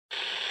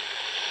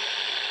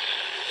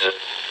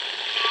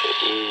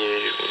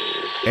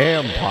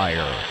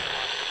Empire.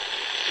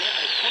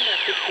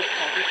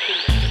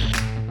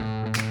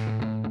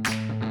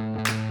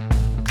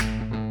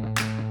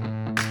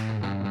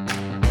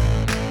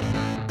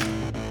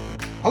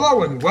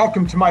 Hello and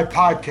welcome to my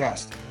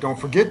podcast. Don't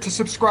forget to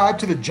subscribe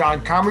to the John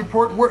Keim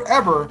Report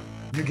wherever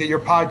you get your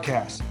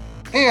podcasts.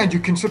 And you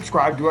can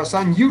subscribe to us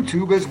on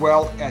YouTube as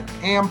well at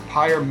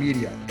Ampire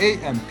Media,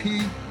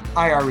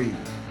 A-M-P-I-R-E.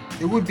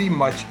 It would be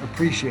much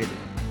appreciated.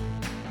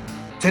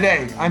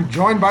 Today, I'm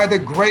joined by the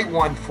great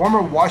one,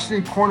 former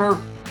Washington corner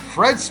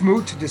Fred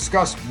Smoot, to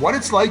discuss what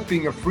it's like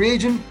being a free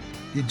agent,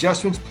 the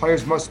adjustments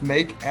players must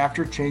make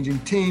after changing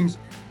teams,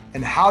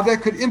 and how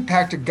that could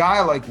impact a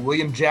guy like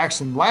William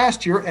Jackson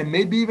last year and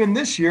maybe even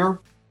this year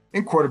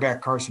in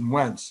quarterback Carson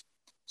Wentz.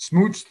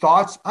 Smoot's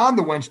thoughts on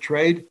the Wentz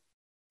trade,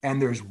 and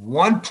there's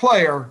one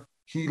player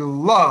he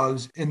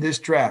loves in this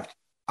draft.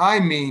 I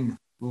mean,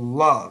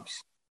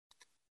 loves.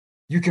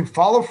 You can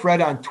follow Fred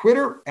on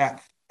Twitter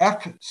at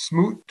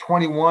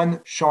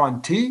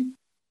FSmoot21Sean T,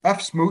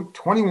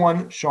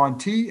 FSmoot21Sean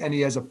T, and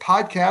he has a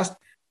podcast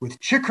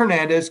with Chick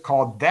Hernandez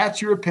called That's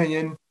Your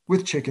Opinion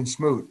with Chick and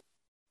Smoot.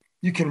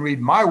 You can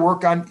read my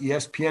work on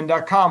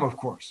ESPN.com, of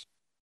course.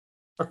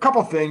 A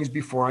couple things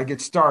before I get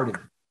started.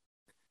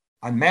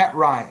 On Matt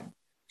Ryan.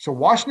 So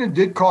Washington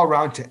did call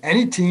around to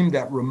any team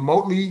that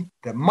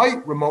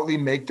might remotely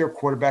make their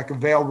quarterback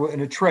available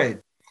in a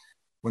trade.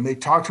 When they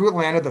talked to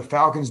Atlanta, the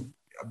Falcons,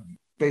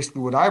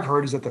 basically what I've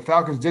heard is that the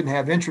Falcons didn't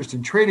have interest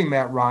in trading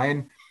Matt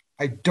Ryan.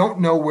 I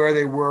don't know where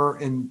they were,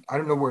 and I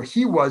don't know where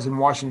he was in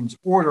Washington's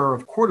order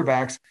of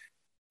quarterbacks,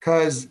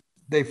 because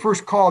they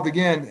first called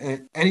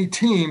again any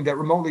team that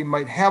remotely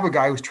might have a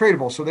guy who's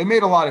tradable. So they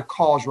made a lot of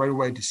calls right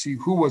away to see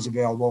who was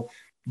available.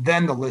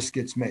 Then the list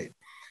gets made.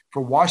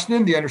 For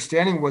Washington, the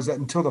understanding was that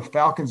until the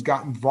Falcons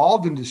got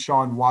involved in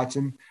Deshaun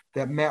Watson,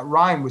 that Matt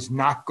Ryan was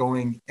not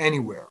going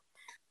anywhere.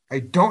 I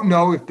don't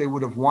know if they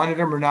would have wanted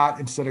him or not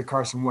instead of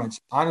Carson Wentz.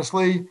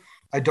 Honestly,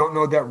 I don't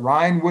know that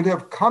Ryan would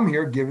have come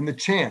here given the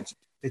chance.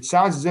 It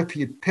sounds as if he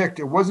had picked.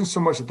 It wasn't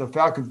so much that the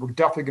Falcons were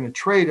definitely going to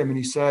trade him, and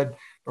he said,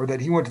 or that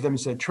he went to them and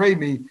said, trade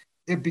me.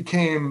 It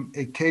became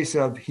a case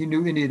of he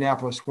knew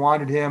Indianapolis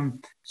wanted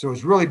him. So it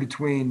was really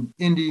between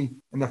Indy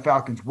and the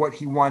Falcons what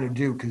he wanted to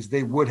do, because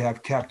they would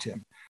have kept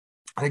him.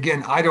 And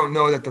again, I don't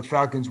know that the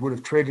Falcons would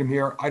have traded him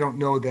here. I don't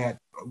know that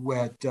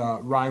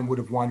Ryan would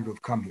have wanted to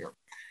have come here.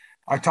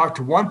 I talked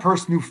to one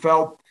person who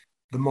felt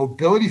the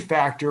mobility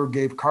factor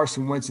gave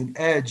Carson Wentz an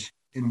edge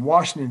in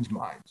Washington's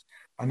minds.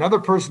 Another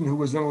person who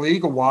was in the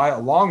league a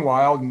long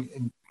while,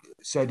 and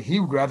said he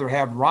would rather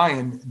have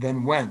Ryan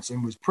than Wentz,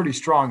 and was pretty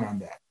strong on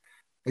that.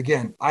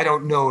 Again, I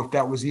don't know if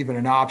that was even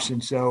an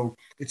option. So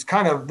it's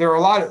kind of, there are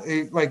a lot of,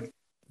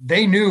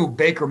 they knew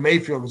Baker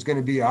Mayfield was going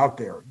to be out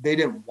there. They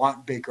didn't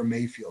want Baker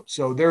Mayfield.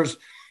 So there's,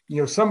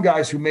 some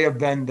guys who may have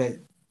been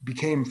that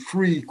became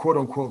free, quote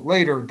unquote,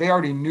 later. They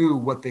already knew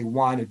what they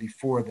wanted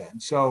before then.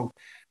 So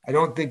I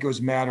don't think it was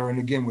a matter. And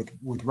again,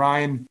 with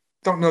Ryan,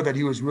 don't know that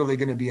he was really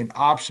going to be an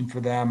option for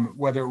them,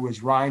 whether it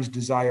was Ryan's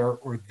desire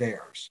or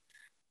theirs.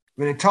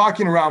 But in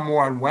talking around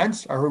more on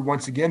Wentz, I heard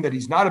once again that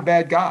he's not a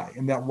bad guy,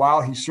 and that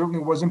while he certainly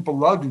wasn't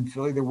beloved in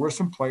Philly, there were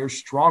some players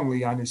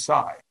strongly on his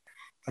side.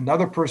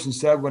 Another person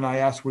said when I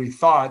asked what he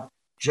thought,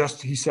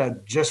 he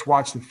said, just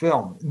watch the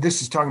film.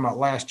 This is talking about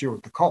last year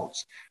with the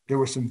Colts. There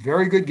were some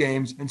very good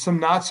games and some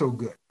not so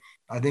good.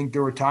 I think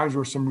there were times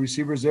where some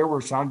receivers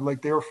there sounded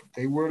like they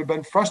would have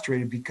been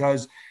frustrated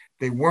because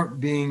they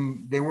weren't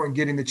getting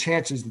the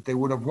chances that they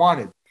would have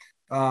wanted.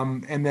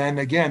 And then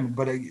again,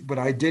 but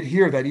I did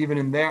hear that even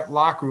in that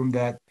locker room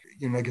that,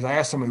 because I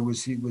asked somebody,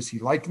 was he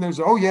liked? And there's,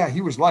 oh yeah,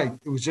 he was liked.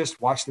 It was just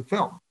watch the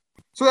film.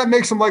 So that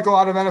makes him like a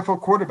lot of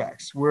NFL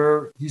quarterbacks,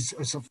 where he's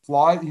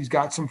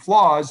got some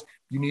flaws.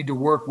 You need to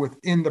work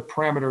within the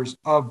parameters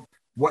of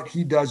what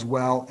he does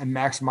well and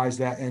maximize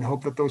that, and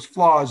hope that those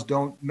flaws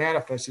don't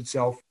manifest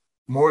itself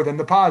more than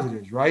the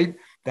positives, right?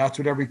 That's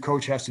what every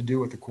coach has to do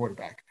with the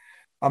quarterback.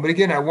 But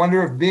again, I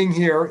wonder if being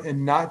here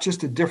in not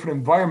just a different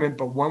environment,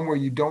 but one where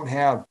you don't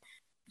have,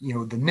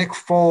 the Nick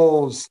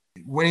Foles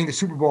winning the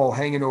Super Bowl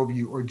hanging over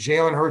you, or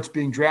Jalen Hurts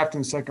being drafted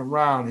in the second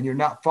round, and you're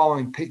not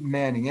following Peyton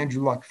Manning,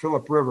 Andrew Luck,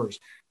 Phillip Rivers,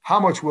 how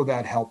much will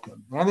that help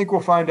them? And I think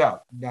we'll find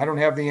out. I don't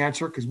have the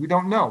answer because we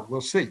don't know.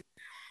 We'll see.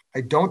 I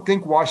don't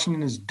think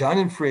Washington is done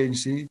in free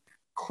agency.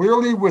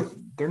 Clearly,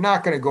 they're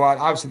not going to go out.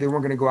 Obviously, they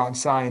weren't going to go out and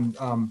sign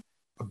a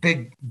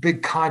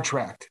big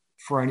contract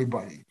for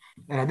anybody.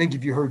 And I think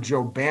if you heard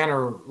Joe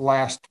Banner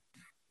last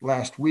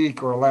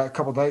week or a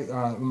couple of days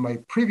in my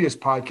previous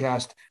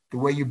podcast, the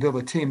way you build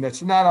a team,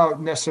 that's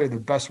not necessarily the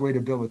best way to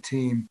build a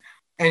team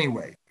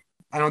anyway.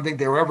 I don't think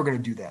they were ever going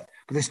to do that.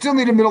 But they still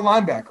need a middle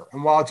linebacker.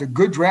 And while it's a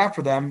good draft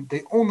for them,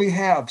 they only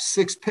have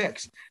 6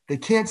 picks. They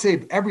can't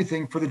save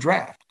everything for the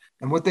draft.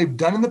 And what they've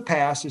done in the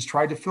past is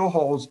tried to fill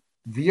holes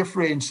via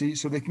free agency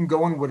so they can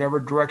go in whatever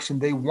direction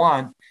they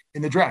want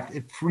in the draft.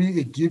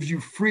 It gives you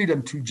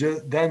freedom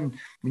to then,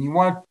 when you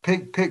want to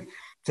pick,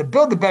 to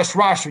build the best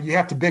roster, you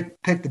have to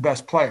pick the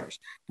best players.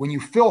 When you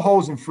fill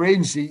holes in free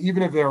agency,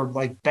 even if they're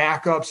like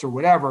backups or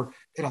whatever,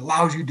 it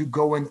allows you to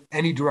go in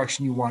any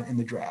direction you want in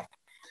the draft.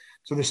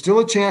 So there's still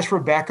a chance for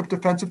a backup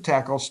defensive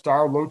tackle.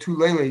 Star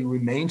Lotulelei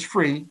remains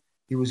free.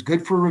 He was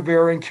good for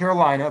Rivera in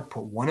Carolina,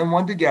 put 1 and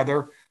 1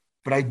 together.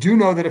 But I do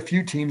know that a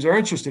few teams are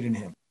interested in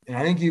him. And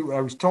I think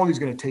I was told he's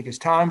going to take his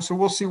time. So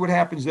we'll see what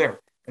happens there.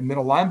 And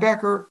middle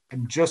linebacker,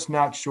 I'm just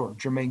not sure.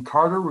 Jermaine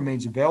Carter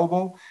remains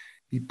available.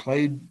 He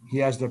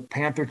has the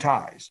Panther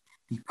ties.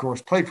 He, of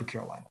course, played for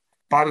Carolina.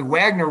 Bobby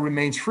Wagner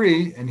remains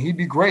free, and he'd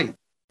be great.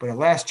 But at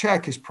last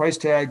check, his price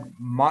tag,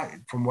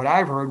 from what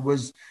I've heard,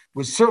 was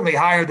certainly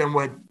higher than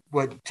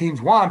what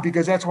teams want,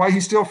 because that's why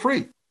he's still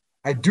free.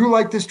 I do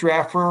like this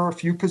draft for a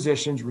few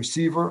positions: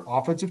 receiver,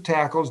 offensive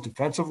tackles,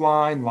 defensive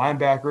line,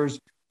 linebackers.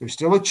 There's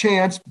still a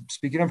chance,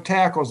 speaking of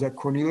tackles, that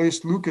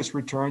Cornelius Lucas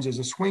returns as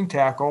a swing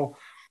tackle.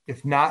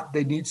 If not,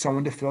 they need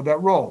someone to fill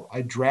that role.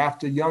 I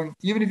draft a young,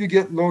 even if you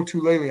get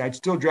Lotulelei, I'd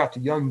still draft a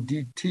young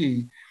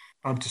DT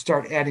to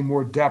start adding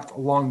more depth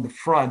along the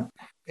front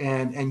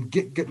and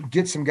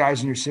get some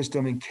guys in your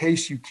system in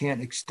case you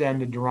can't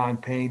extend a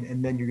Daron Payne,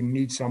 and then you're going to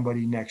need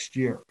somebody next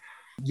year.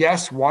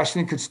 Yes,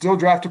 Washington could still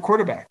draft a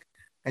quarterback.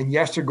 And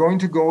yes, they're going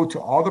to go to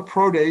all the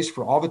pro days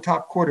for all the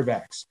top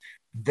quarterbacks.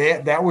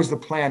 That was the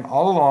plan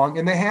all along,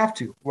 and they have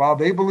to. While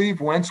they believe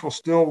Wentz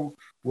will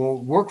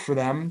work for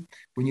them,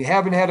 when you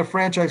haven't had a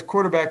franchise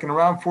quarterback in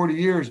around 40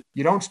 years,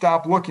 you don't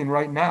stop looking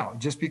right now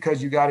just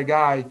because you got a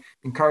guy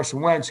in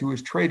Carson Wentz who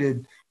was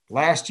traded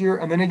last year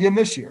and then again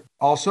this year.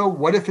 Also,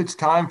 what if it's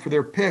time for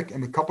their pick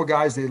and the couple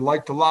guys they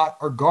liked a lot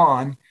are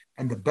gone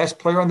and the best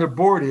player on their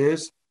board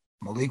is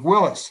Malik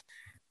Willis?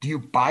 Do you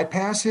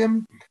bypass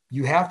him?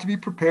 You have to be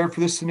prepared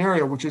for this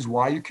scenario, which is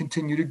why you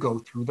continue to go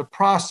through the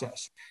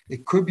process.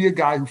 It could be a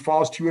guy who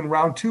falls to you in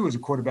round 2 as a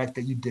quarterback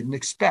that you didn't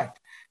expect.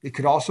 It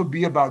could also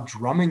be about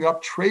drumming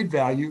up trade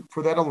value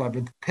for that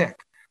 11th pick,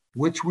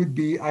 which would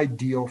be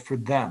ideal for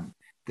them.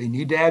 They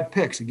need to add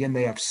picks. Again,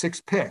 they have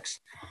 6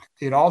 picks.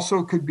 It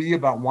also could be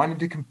about wanting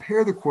to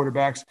compare the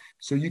quarterbacks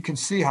so you can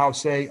see how,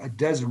 say, a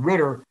Des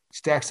Ridder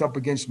stacks up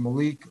against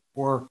Malik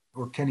or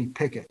Kenny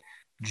Pickett,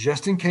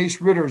 just in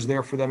case Ritter's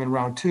there for them in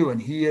round 2,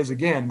 and he is,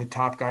 again, the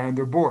top guy on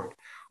their board.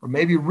 Or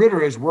maybe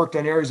Ridder has worked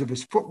on areas of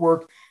his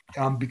footwork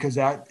and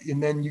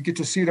then you get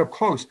to see it up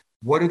close.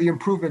 What are the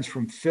improvements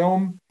from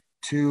film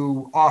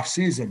to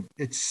off-season,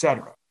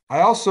 etc.?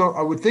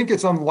 I would think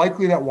it's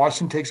unlikely that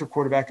Washington takes a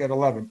quarterback at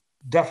 11.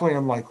 Definitely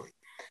unlikely.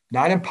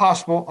 Not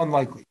impossible,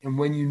 unlikely. And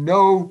when you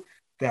know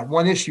that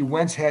one issue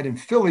Wentz had in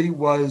Philly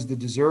was the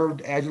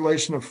deserved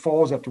adulation of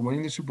Foles after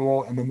winning the Super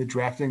Bowl and then the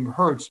drafting of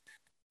Hurts,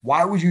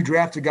 why would you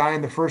draft a guy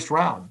in the first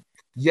round?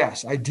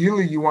 Yes,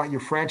 ideally you want your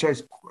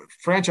franchise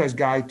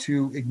guy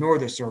to ignore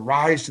this or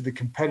rise to the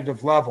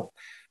competitive level.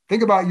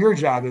 Think about your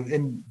job.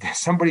 And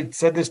somebody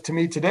said this to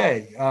me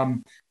today.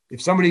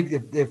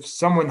 If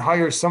someone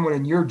hires someone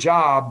in your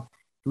job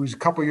who's a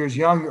couple years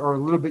young or a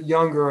little bit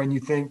younger, and you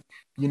think,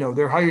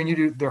 they're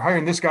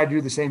hiring this guy to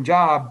do the same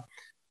job,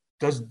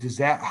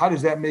 how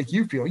does that make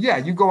you feel? Yeah,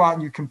 you go out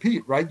and you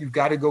compete, right? You've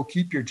got to go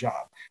keep your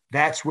job.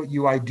 That's what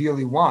you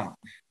ideally want.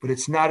 But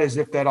it's not as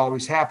if that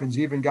always happens.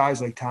 Even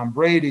guys like Tom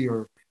Brady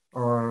or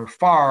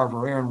Favre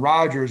or Aaron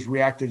Rodgers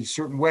reacted in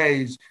certain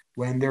ways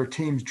when their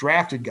teams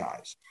drafted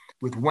guys.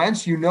 With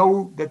Wentz, you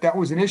know that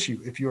was an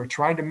issue. If you are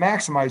trying to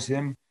maximize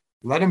him,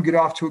 let him get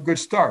off to a good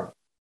start.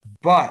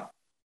 But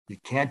you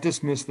can't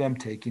dismiss them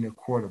taking a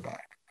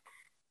quarterback.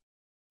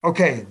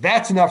 Okay,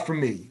 that's enough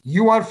from me.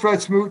 You want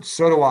Fred Smoot,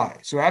 so do I.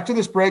 So after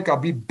this break, I'll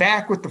be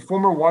back with the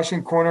former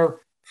Washington corner,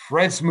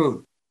 Fred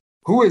Smoot,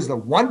 who is the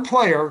one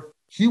player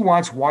he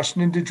wants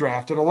Washington to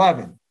draft at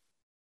 11.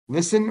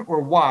 Listen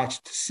or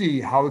watch to see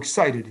how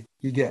excited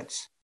he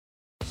gets.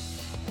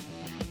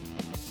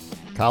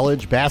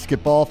 College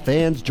basketball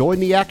fans, join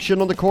the action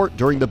on the court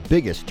during the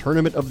biggest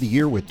tournament of the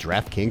year with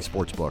DraftKings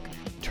Sportsbook.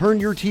 Turn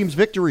your team's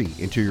victory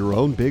into your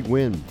own big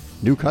win.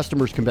 New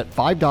customers can bet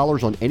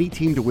 $5 on any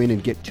team to win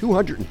and get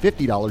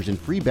 $250 in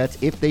free bets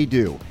if they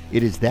do.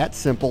 It is that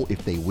simple.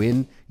 If they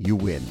win, you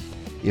win.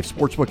 If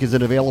Sportsbook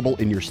isn't available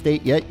in your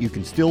state yet, you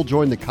can still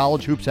join the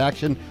college hoops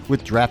action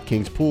with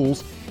DraftKings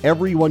Pools.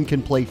 Everyone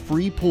can play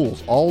free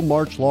pools all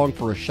March long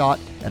for a shot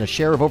at a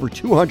share of over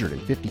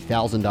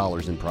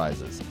 $250,000 in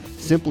prizes.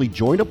 Simply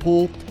join a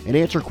pool and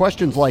answer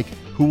questions like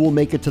who will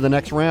make it to the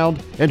next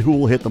round and who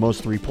will hit the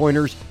most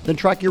three-pointers, then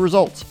track your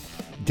results.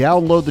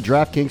 Download the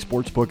DraftKings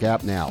Sportsbook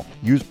app now.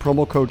 Use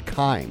promo code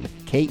KEIM,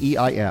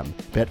 K-E-I-M.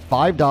 Bet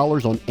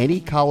 $5 on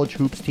any college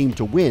hoops team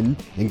to win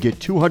and get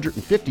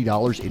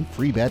 $250 in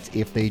free bets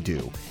if they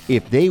do.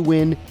 If they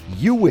win,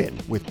 you win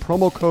with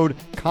promo code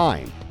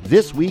KEIM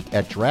this week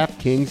at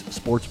DraftKings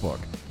Sportsbook.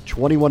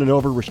 21 and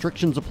over,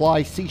 restrictions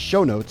apply. See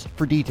show notes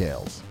for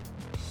details.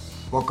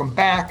 Welcome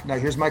back. Now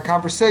here's my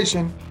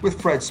conversation with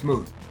Fred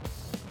Smoot.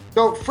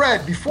 So,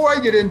 Fred, before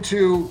I get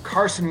into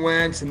Carson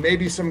Wentz and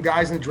maybe some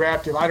guys in the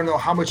draft, I don't know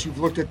how much you've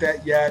looked at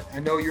that yet. I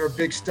know you're a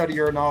big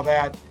studier and all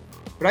that.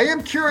 But I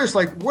am curious,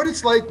 what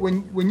it's like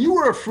when you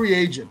were a free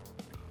agent.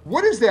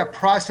 What is that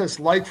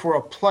process like for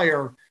a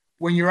player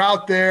when you're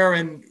out there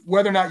and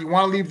whether or not you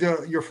want to leave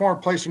your former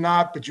place or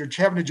not, but you're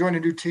having to join a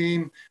new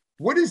team,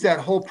 what is that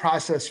whole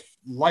process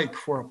like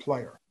for a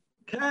player?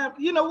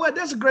 You know what?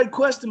 That's a great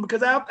question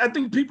because I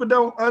think people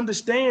don't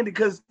understand it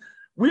because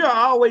we are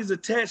always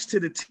attached to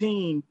the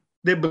team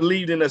that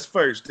believed in us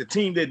first, the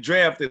team that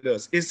drafted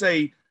us.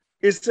 I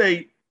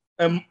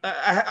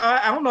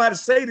don't know how to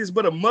say this,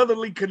 but a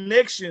motherly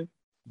connection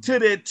to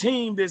that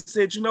team that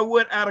said, you know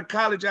what, out of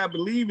college, I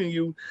believe in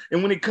you.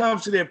 And when it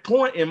comes to that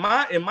point in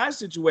my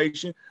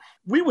situation,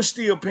 we were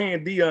still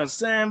paying Deion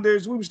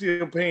Sanders. We were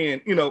still paying,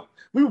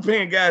 we were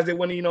paying guys that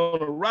weren't even on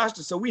the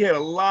roster. So we had a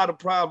lot of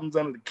problems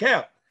under the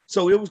cap.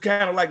 So it was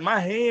kind of like my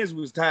hands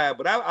was tied,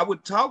 but I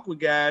would talk with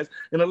guys,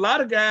 and a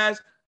lot of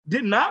guys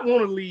did not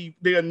want to leave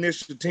their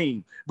initial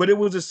team. But it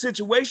was a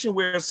situation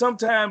where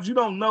sometimes you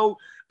don't know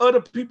other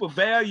people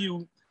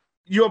value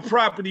your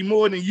property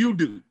more than you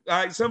do.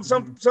 All right? Some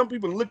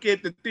people look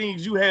at the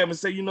things you have and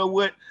say, you know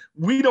what,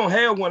 we don't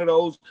have one of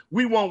those.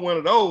 We want one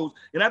of those.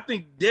 And I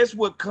think that's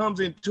what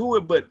comes into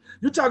it. But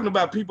you're talking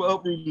about people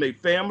uprooting their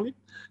family.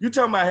 You're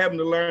talking about having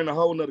to learn a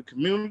whole nother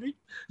community.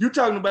 You're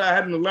talking about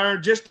having to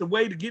learn just the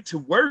way to get to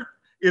work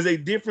is a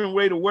different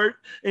way to work.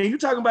 And you're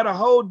talking about a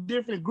whole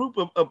different group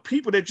of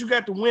people that you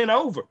got to win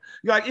over.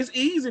 Like, it's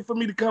easy for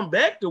me to come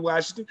back to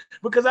Washington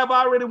because I've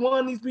already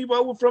won these people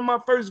over from my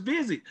first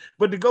visit.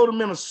 But to go to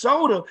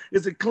Minnesota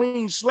is a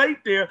clean slate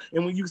there.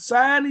 And when you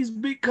sign these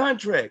big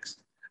contracts,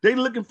 they're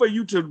looking for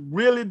you to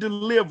really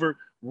deliver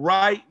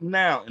right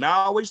now. And I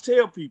always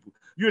tell people,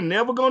 you're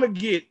never going to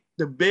get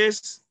the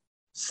best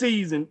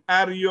season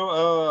out of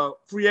your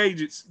free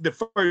agents the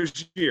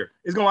first year.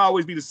 It's going to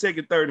always be the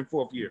second, third, and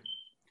fourth year.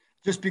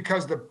 Just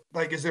because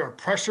is there a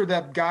pressure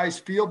that guys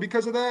feel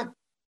because of that?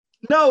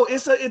 No,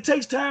 it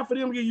takes time for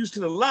them to get used to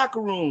the locker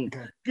room,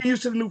 get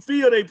used to the new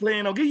field they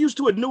playing on, get used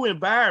to a new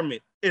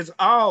environment. It's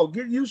all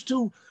get used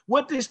to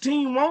what this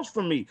team wants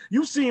from me.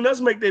 You've seen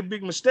us make that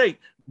big mistake.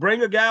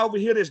 Bring a guy over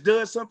here that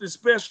does something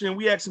special and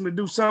we ask him to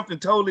do something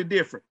totally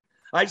different.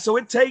 All right, so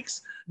it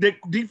takes the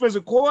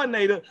defensive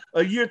coordinator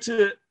a year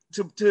to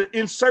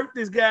insert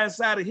this guy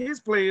inside of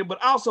his plan,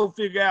 but also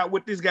figure out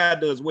what this guy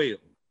does well.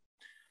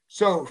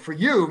 So for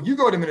you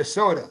go to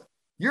Minnesota.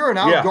 You're an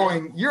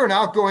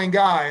outgoing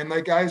guy. And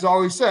like I've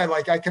always said,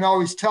 like I can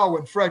always tell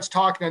when Fred's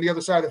talking on the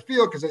other side of the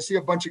field because I see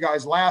a bunch of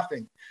guys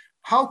laughing.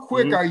 How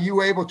quick are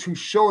you able to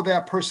show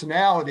that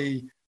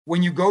personality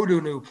when you go to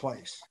a new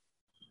place?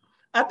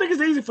 I think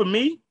it's easy for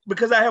me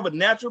because I have a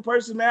natural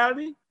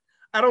personality.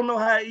 I don't know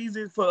how easy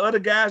it is for other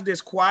guys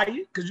that's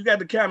quiet because you got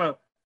to kind of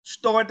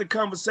start the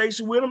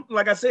conversation with them.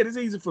 Like I said, it's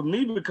easy for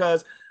me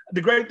because the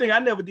great thing I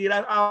never did,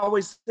 I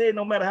always said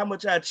no matter how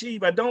much I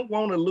achieve, I don't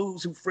want to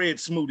lose who Fred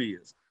Smoot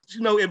is.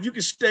 You know, if you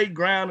can stay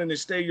grounded and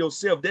stay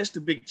yourself, that's the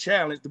big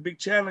challenge. The big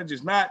challenge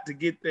is not to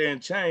get there and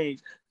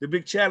change. The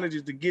big challenge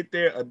is to get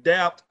there,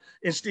 adapt,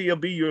 and still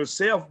be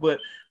yourself. But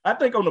I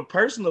think on a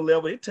personal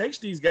level, it takes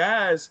these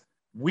guys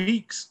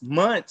weeks,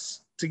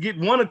 months to get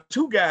one or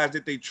two guys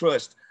that they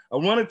trust, or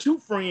one or two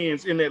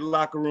friends in that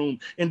locker room.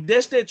 And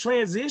that's that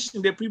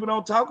transition that people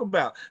don't talk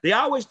about. They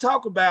always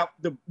talk about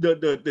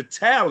the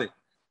talent,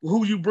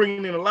 who you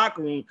bring in the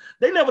locker room.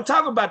 They never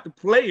talk about the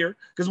player,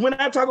 because when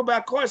I talk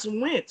about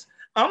Carson Wentz,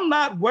 I'm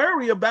not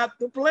worried about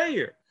the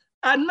player.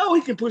 I know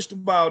he can push the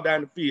ball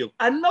down the field.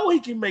 I know he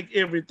can make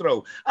every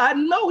throw. I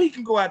know he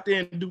can go out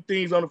there and do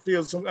things on the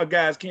field some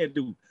guys can't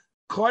do.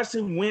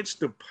 Carson Wentz,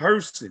 the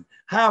person,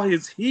 how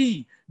is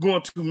he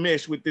going to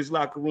mesh with this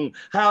locker room?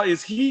 How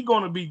is he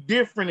going to be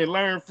different and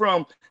learn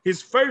from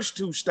his first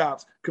two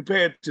stops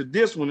compared to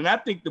this one? And I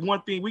think the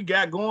one thing we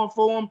got going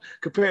for him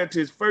compared to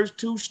his first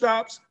two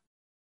stops,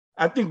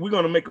 I think we're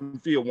going to make him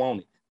feel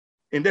wanted.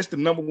 And that's the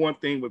number one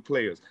thing with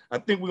players. I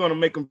think we're going to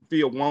make him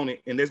feel wanted,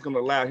 and that's going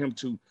to allow him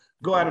to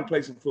go out and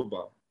play some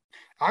football.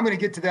 I'm going to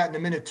get to that in a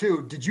minute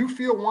too. Did you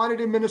feel wanted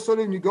in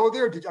Minnesota when you go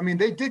there?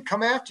 They did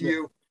come after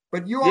you,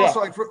 but you also,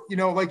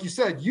 like you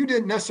said, you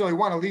didn't necessarily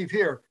want to leave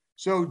here.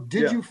 So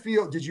did you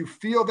feel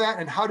that,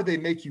 and how did they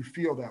make you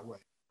feel that way?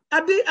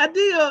 I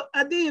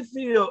did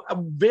feel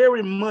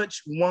very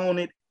much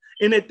wanted.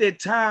 And at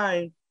that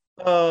time,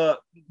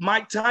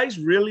 Mike Tice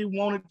really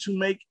wanted to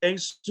make a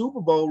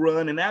Super Bowl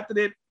run. And after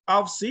that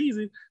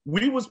offseason,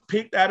 we was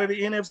picked out of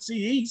the NFC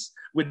East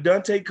with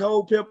Dante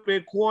Culpepper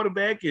at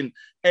quarterback and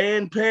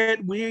adding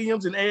Pat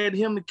Williams and add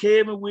him to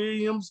Kevin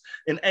Williams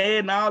and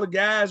adding all the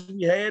guys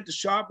we had, the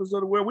sharpers of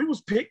the world. We was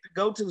picked to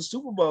go to the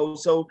Super Bowl.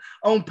 So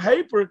on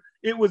paper,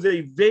 it was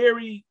a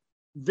very,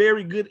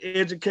 very good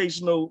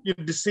educational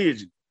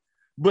decision.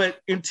 But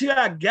until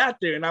I got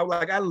there and I was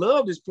like, I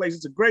love this place.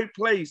 It's a great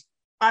place.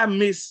 I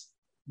miss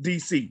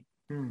DC.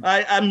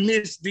 I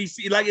miss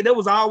DC. Like, that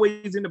was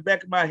always in the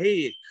back of my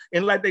head.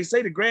 And like they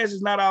say, the grass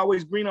is not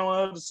always green on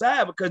the other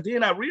side, because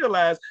then I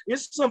realized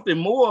it's something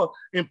more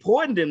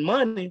important than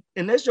money,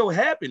 and that's your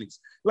happiness.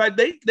 Like,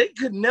 they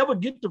could never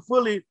get to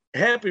fully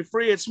happy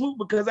Fred Smoot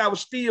because I was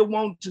still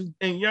wanting to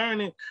and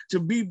yearning to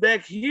be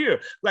back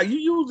here. Like you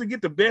usually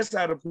get the best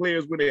out of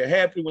players when they're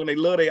happy, when they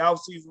love their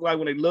offseason, like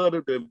when they love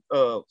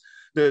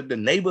the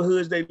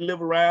neighborhoods they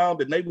live around,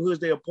 the neighborhoods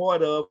they're a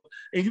part of,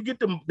 and you get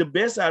the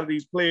best out of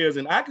these players.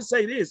 And I can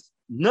say this,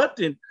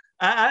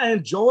 I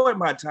enjoyed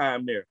my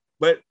time there.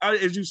 But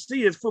as you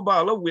see, as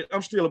football over with,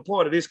 I'm still a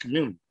part of this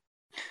community.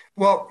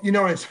 Well,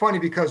 it's funny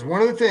because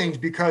one of the things,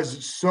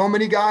 because so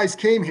many guys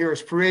came here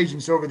as free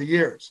agents over the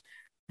years,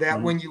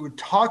 that when you would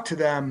talk to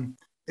them,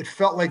 it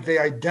felt like they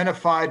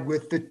identified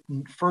with the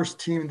first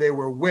team they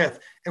were with.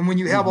 And when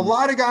you have a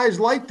lot of guys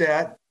like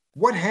that,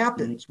 what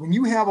happens when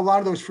you have a lot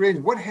of those free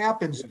agents? What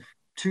happens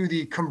to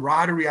the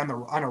camaraderie on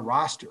a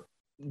roster?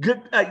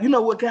 Good, you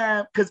know what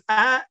kind? Because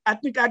I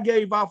think I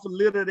gave off a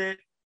little of that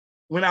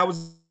when I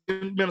was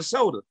in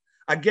Minnesota.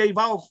 I gave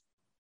off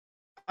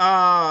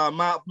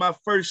my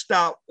first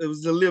stop. It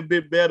was a little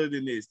bit better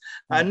than this.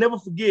 I never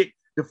forget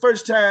the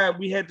first time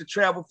we had to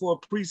travel for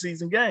a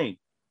preseason game.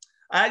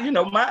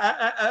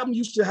 I'm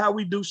used to how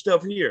we do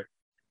stuff here.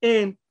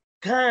 And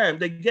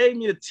they gave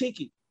me a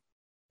ticket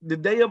the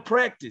day of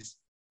practice.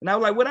 And I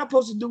was like, what am I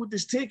supposed to do with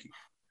this ticket?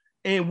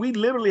 And we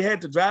literally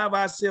had to drive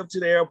ourselves to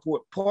the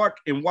airport, park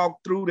and walk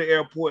through the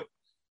airport,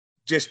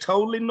 just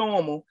totally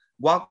normal,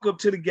 walk up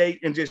to the gate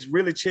and just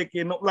really check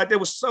in. Like that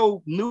was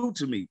so new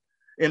to me.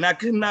 And I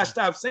could not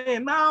stop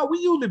saying, no, we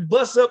usually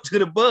bus up to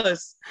the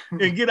bus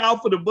and get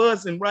off of the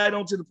bus and ride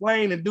onto the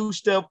plane and do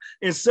stuff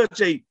in such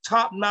a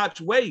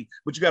top-notch way.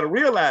 But you got to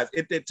realize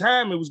at that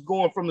time, it was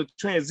going from the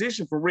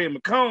transition from Red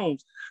McCombs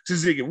to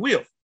Ziggy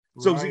Wilf.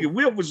 So right. Ziggy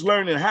Wilf was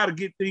learning how to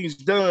get things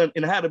done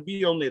and how to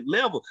be on that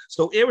level.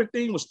 So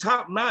everything was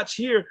top-notch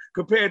here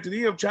compared to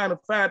them trying to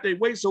find their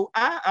way. So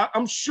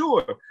I'm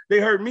sure they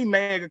heard me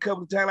nag a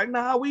couple of times, like,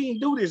 nah, we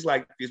didn't do this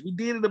like this. We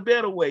did it a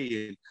better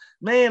way. And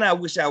man, I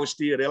wish I was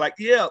still there. Like,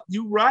 yeah,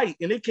 you're right.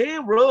 And it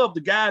can rub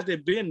the guys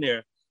that been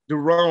there the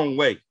wrong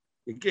way.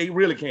 It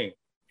really can.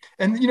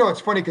 And, it's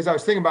funny because I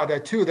was thinking about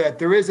that too, that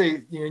there is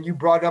you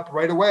brought it up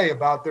right away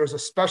about there's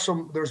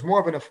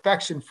more of an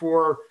affection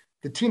for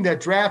the team that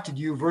drafted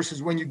you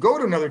versus when you go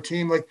to another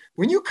team. Like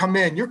when you come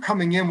in, you're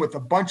coming in with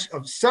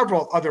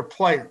several other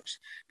players,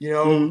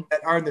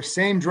 that are in the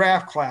same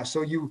draft class.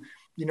 So you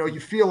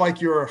feel like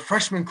you're a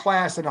freshman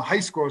class in a high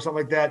school or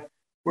something like that.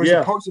 Whereas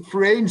opposed to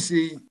free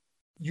agency,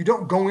 you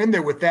don't go in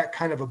there with that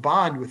kind of a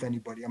bond with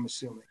anybody, I'm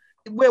assuming.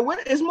 Well,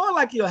 it's more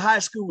like your high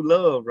school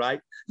love, right?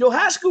 Your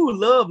high school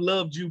love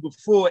loved you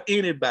before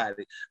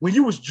anybody. When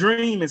you was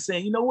dreaming,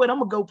 saying, you know what, I'm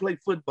going to go play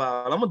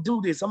football. I'm going to do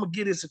this. I'm going to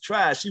give this a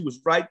try. She was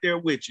right there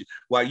with you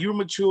while you're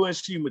maturing,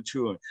 she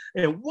maturing.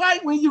 And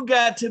right when you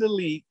got to the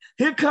league,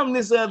 here come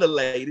this other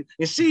lady,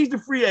 and she's the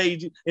free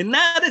agent. And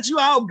now that you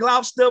all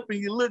glossed up and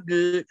you look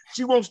good,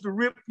 she wants to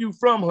rip you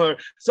from her.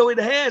 So it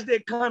has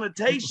that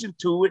connotation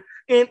to it.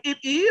 And it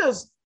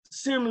is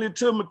similar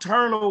to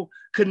maternal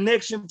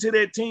connection to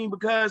that team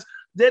because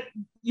that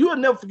you will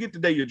never forget the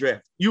day you're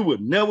drafted. You will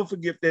never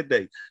forget that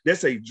day.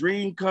 That's a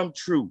dream come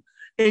true.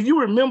 And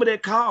you remember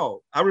that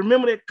call. I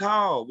remember that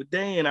call with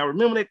Dan. I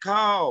remember that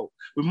call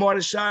with Marty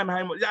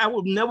Schottenheimer. I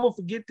will never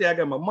forget that. I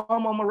got my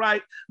mom on my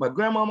right, my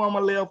grandmama on my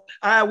left.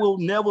 I will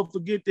never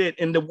forget that.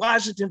 And the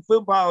Washington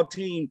football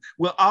team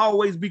will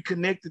always be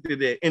connected to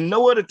that. And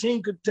no other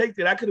team could take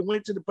that. I could have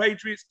went to the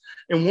Patriots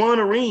and won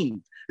a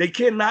ring. They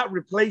cannot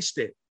replace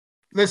that.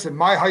 Listen,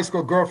 my high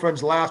school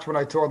girlfriends laughed when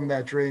I told them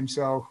that dream,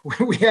 so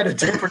we had a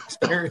different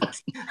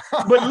experience.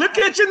 But look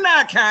at you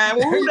now, Kyle.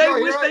 They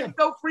wish they could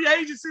go free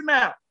agency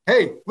now.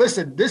 Hey,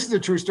 listen, this is a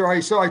true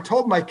story. So I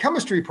told my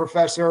chemistry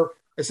professor,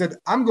 I said,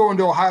 I'm going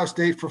to Ohio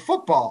State for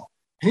football.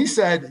 He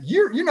said,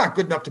 you're not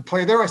good enough to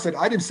play there. I said,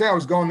 I didn't say I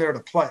was going there to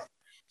play.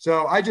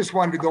 So I just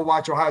wanted to go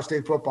watch Ohio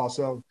State football.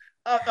 So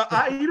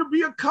I either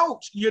be a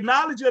coach, your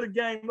knowledge of the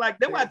game. Like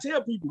that's why I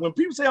tell people, when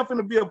people say I'm going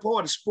to be a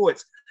part of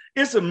sports,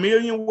 it's a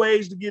million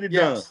ways to get it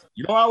done.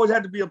 You don't always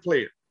have to be a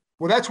player.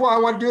 Well, that's why I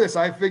want to do this.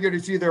 I figured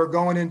it's either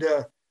going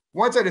into –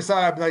 once I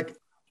decide, I'm like,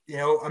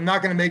 I'm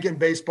not going to make it in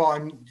baseball.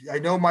 And I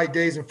know my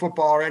days in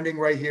football are ending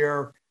right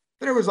here.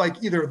 Then it was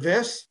like either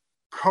this,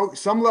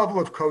 some level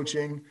of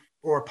coaching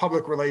or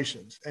public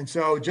relations. And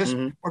so just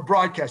or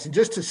broadcasting,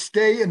 just to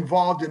stay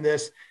involved in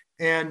this.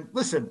 And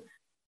listen,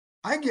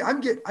 I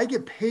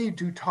get paid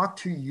to talk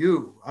to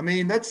you. I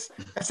mean, that's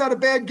not a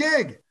bad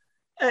gig.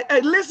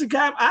 Hey, listen,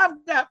 Cam,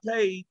 I've got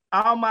paid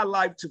all my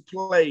life to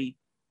play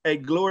a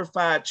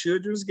glorified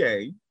children's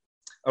game.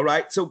 All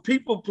right. So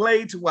people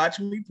play to watch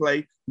me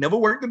play, never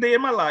worked a day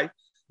in my life.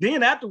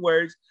 Then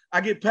afterwards,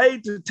 I get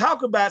paid to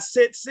talk about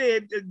said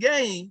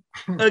game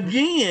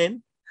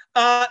again.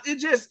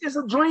 It's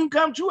a dream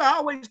come true. I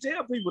always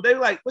tell people, they're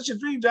like, what's your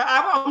dream job?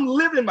 I'm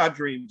living my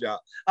dream job.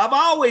 I've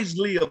always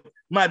lived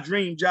my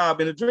dream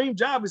job. And a dream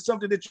job is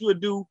something that you would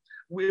do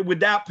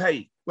without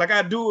pay. Like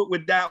I do it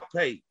without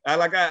pay. I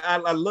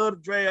love the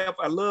draft.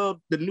 I love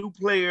the new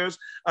players.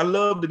 I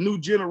love the new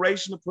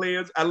generation of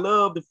players. I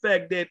love the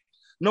fact that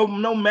no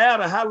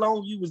matter how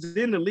long you was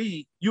in the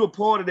league, you're a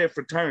part of that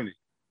fraternity.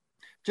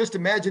 Just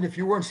imagine if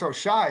you weren't so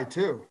shy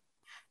too.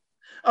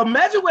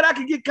 Imagine what I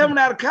could get coming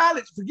out of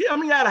college.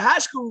 Out of high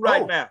school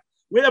right now.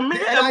 Well,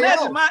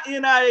 imagine my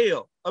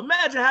NIL.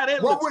 Imagine how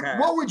that looks.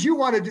 What would you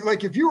want to do?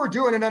 Like if you were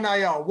doing an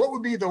NIL, what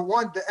would be the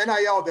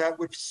NIL that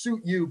would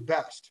suit you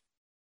best?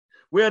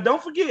 Well,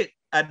 don't forget,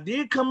 I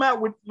did come out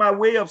with my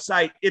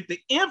website at the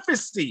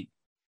infancy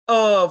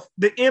of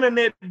the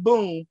internet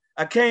boom.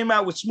 I came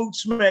out with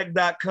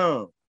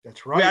smoothsmack.com.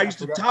 That's right. Where I used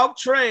to talk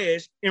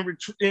trash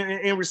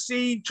and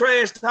receive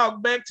trash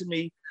talk back to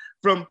me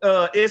from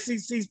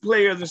SEC's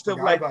players and stuff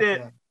like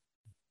that.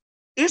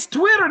 It's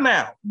Twitter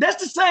now.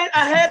 That's the same.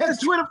 I had the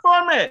Twitter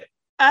format.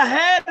 I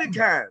had it,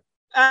 kind.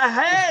 I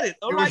had it.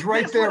 It was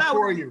right there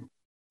for you.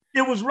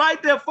 It was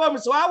right there for me.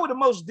 So I would have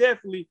most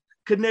definitely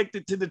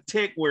connected to the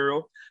tech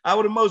world. I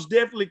would have most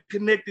definitely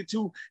connected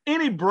to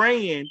any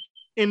brand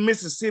in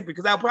Mississippi,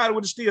 because I probably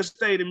would have still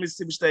stayed in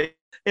Mississippi State.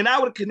 And I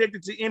would have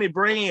connected to any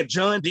brand,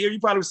 John Deere. You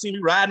probably would see me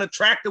riding a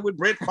tractor with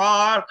Brett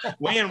Favre,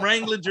 wearing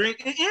Wrangler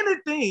drink,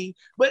 anything.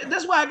 But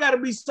that's why I got to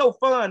be so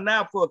fun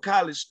now for a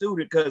college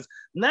student, because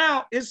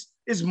now it's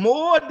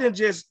more than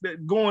just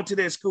going to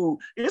that school.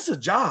 It's a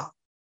job.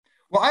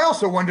 Well, I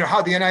also wonder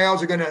how the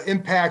NILs are going to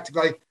impact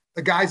like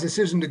a guy's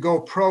decision to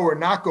go pro or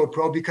not go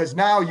pro, because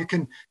now you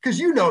can, because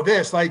you know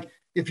this, like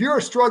if you're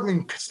a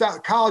struggling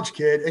college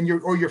kid and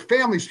your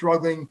family's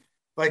struggling,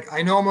 like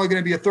I know I'm only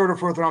going to be a third or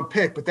fourth round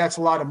pick, but that's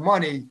a lot of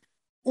money.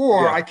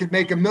 Or I could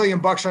make $1 million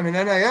on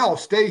an NIL,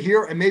 stay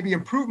here and maybe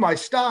improve my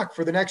stock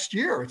for the next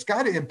year. It's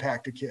got to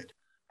impact a kid.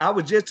 I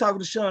was just talking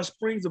to Sean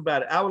Springs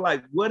about it. I was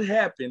like, what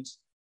happens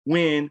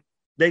when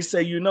they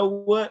say, you know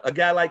what, a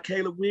guy like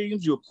Caleb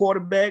Williams, you're a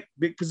quarterback,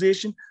 big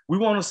position. We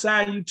want to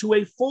sign you to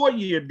a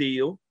 4-year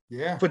deal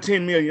for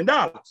 $10 million.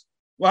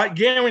 Well, I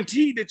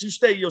guarantee that you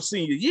stay your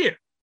senior year.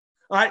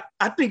 I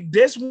think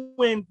that's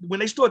when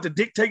they start to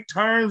dictate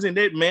terms in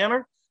that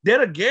manner,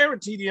 that'll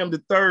guarantee them the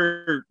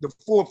 3rd, the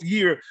 4th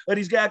year of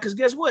these guys. Because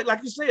guess what?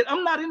 Like you said,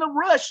 I'm not in a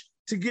rush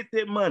to get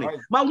that money. Right.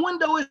 My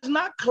window is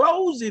not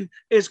closing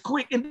as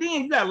quick. And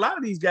then you got a lot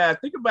of these guys.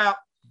 Think about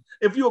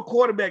if you're a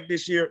quarterback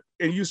this year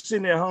and you're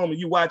sitting at home and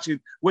you're watching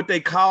what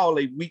they call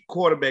a weak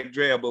quarterback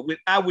draft, but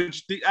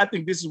I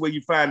think this is where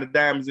you find the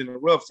diamonds in the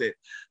rough set.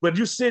 But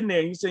you're sitting there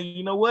and you say,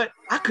 you know what?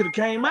 I could have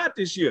came out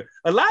this year.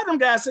 A lot of them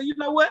guys say, you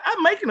know what?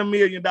 I'm making $1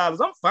 million.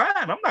 I'm fine.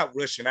 I'm not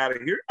rushing out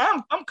of here.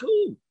 I'm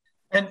cool.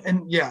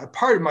 And yeah,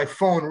 part of my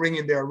phone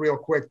ringing there real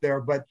quick there.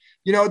 But,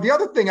 you know, the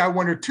other thing I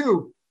wonder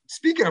too,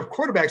 speaking of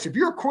quarterbacks, if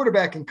you're a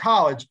quarterback in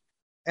college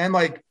and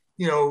like,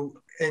 you know,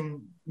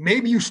 and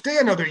maybe you stay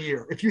another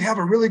year. If you have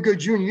a really good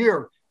junior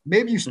year,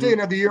 maybe you stay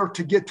another year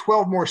to get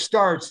 12 more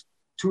starts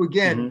to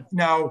again.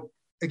 Now,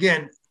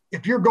 again,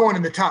 if you're going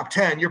in the top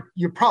 10,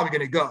 you're probably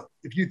going to go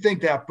if you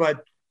think that,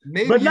 but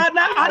maybe. But not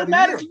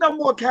automatically no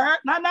more, Kyle.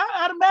 Not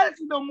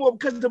automatically no more,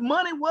 because the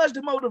money was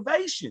the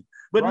motivation.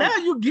 But now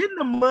you're getting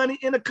the money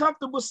in a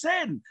comfortable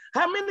setting.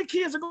 How many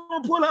kids are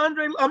going to pull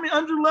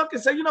Andrew Luck and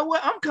say, you know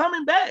what, I'm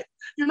coming back.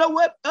 You know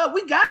what,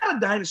 we got a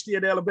dynasty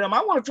at Alabama.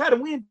 I want to try to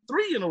win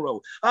 3 in a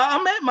row.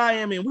 I'm at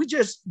Miami, and we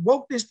just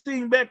woke this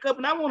thing back up,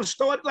 and I want to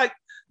start. Like,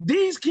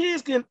 these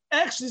kids can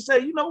actually say,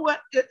 you know what,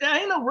 I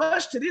ain't no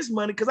rush to this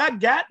money because I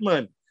got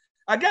money.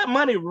 I got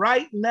money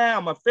right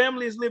now. My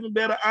family is living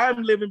better.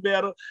 I'm living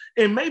better.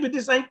 And maybe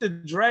this ain't the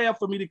draft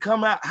for me to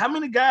come out. How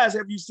many guys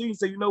have you seen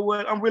say, you know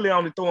what, I'm really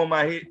only throwing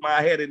my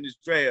head in this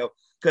draft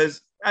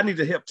because I need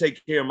to help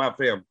take care of my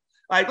family.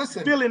 Like,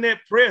 feeling that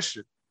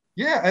pressure.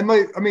 Yeah. And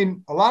like, I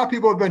mean, a lot of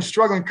people have been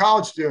struggling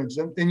college students.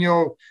 And you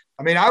know,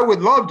 I mean, I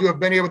would love to have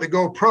been able to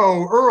go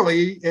pro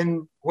early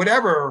in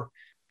whatever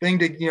thing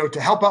to, you know,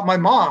 to help out my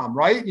mom,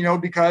 right? You know,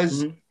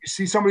 because you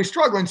see somebody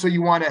struggling, so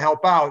you want to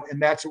help out,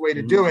 and that's a way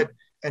to do it.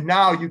 And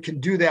now you can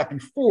do that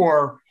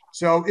before.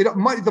 So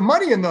the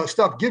money and the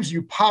stuff gives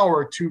you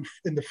power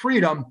and the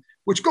freedom,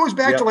 which goes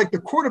back to like the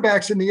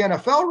quarterbacks in the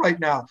NFL right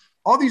now.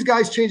 All these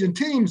guys changing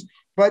teams,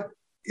 but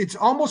it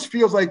almost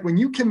feels like when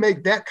you can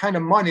make that kind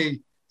of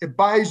money, it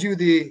buys you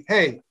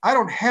hey, I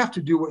don't have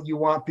to do what you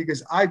want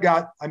because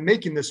I'm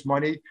making this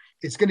money.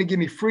 It's going to give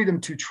me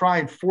freedom to try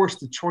and force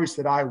the choice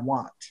that I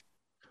want.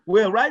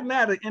 Well, right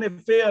now the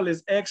NFL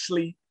is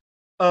actually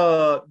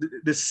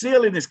the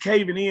ceiling is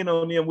caving in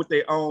on them with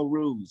their own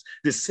rules.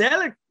 The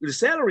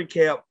salary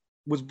cap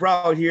was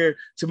brought here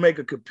to make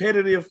a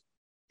competitive,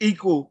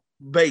 equal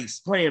base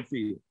playing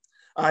field.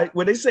 All right,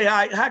 when they say, all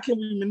right, how can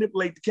we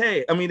manipulate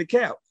the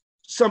cap?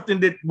 Something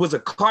that was a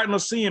cardinal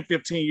sin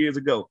 15 years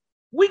ago.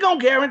 We gonna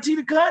guarantee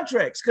the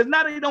contracts because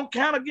now they don't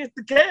count against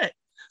the cap.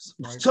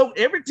 Right. So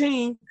every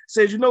team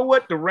says, you know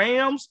what, the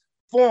Rams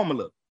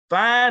formula,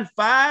 find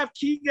 5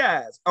 key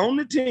guys on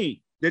the team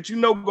that you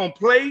know going to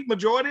play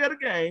majority of the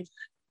games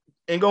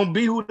and going to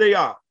be who they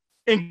are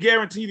and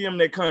guarantee them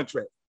their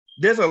contract.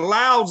 This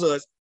allows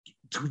us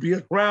to be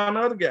around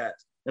other guys.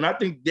 And I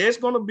think that's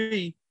going to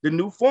be the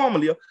new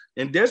formula.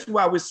 And that's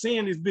why we're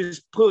seeing this big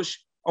push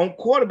on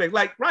quarterback.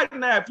 Like right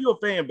now, if you're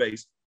a fan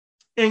base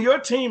and your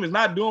team is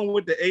not doing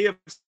what the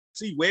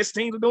AFC West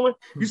teams are doing,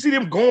 you see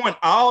them going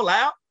all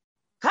out.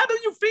 How do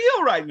you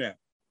feel right now?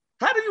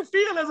 How do you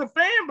feel as a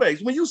fan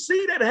base when you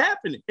see that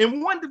happening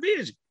in one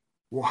division?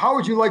 Well, how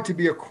would you like to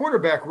be a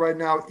quarterback right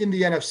now in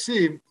the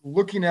NFC,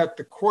 looking at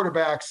the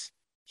quarterbacks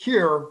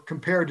here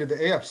compared to the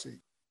AFC?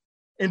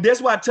 And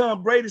that's why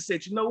Tom Brady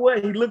said, you know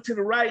what? He looked to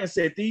the right and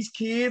said, these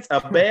kids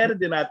are better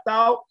than I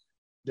thought.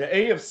 The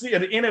AFC or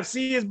the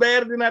NFC is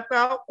better than I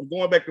thought. I'm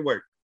going back to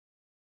work.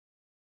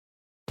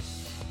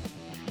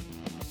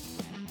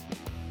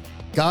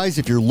 Guys,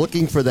 if you're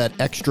looking for that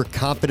extra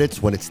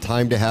confidence when it's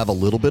time to have a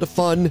little bit of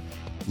fun,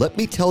 let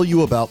me tell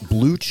you about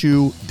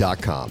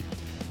BlueChew.com.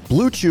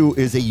 Blue Chew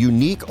is a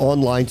unique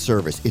online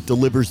service. It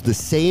delivers the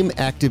same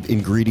active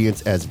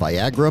ingredients as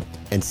Viagra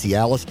and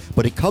Cialis,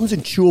 but it comes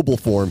in chewable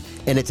form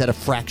and it's at a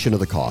fraction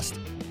of the cost.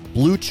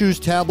 Blue Chew's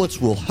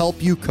tablets will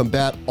help you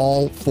combat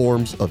all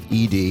forms of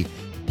ED.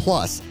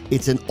 Plus,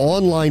 it's an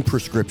online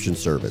prescription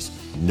service.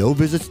 No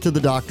visits to the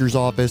doctor's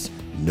office,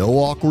 no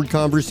awkward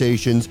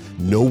conversations,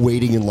 no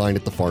waiting in line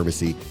at the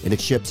pharmacy, and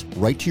it ships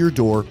right to your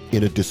door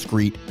in a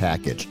discreet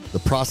package. The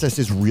process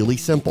is really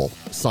simple.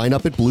 Sign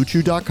up at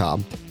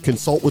BlueChew.com,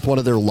 consult with one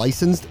of their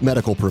licensed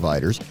medical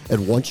providers,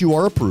 and once you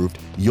are approved,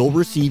 you'll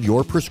receive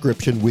your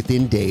prescription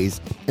within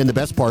days, and the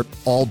best part,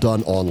 all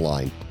done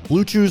online.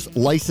 Blue Chew's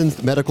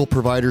licensed medical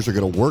providers are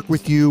going to work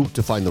with you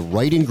to find the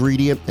right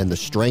ingredient and the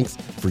strength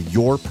for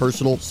your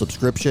personal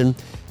subscription.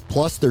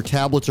 Plus, their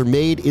tablets are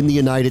made in the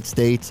United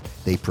States.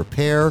 They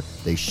prepare,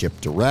 they ship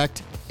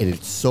direct, and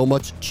it's so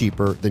much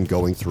cheaper than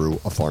going through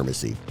a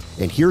pharmacy.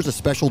 And here's a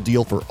special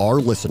deal for our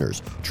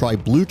listeners. Try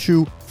Blue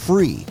Chew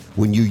free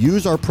when you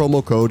use our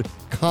promo code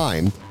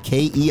KEIM,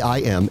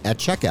 K-E-I-M, at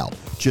checkout.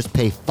 Just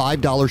pay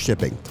 $5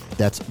 shipping.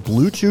 That's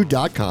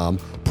BlueChew.com,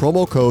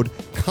 promo code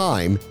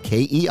KEIM,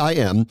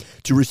 K-E-I-M,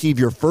 to receive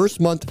your first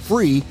month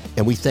free.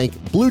 And we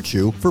thank Blue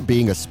Chew for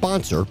being a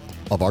sponsor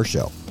of our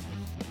show.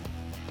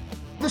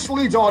 This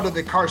leads on to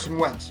the Carson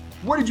Wentz.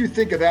 What did you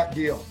think of that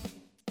deal?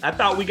 I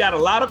thought we got a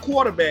lot of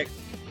quarterback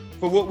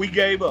for what we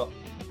gave up.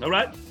 All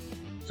right?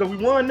 So we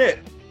won that.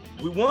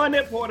 We won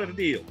that part of the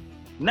deal.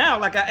 Now,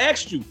 like I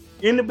asked you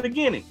in the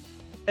beginning,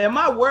 am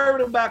I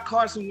worried about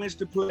Carson Wentz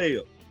the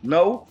player?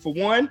 No. For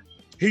one,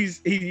 he's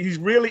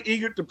really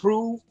eager to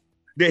prove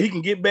that he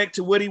can get back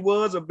to what he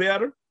was or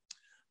better.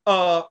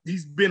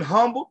 He's been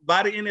humbled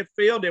by the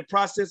NFL. Their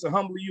process of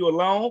humbling you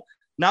alone.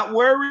 Not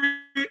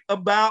worried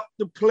about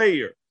the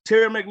player.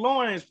 Terry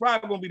McLaurin is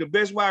probably going to be the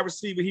best wide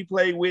receiver he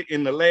played with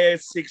in the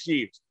last 6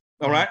 years.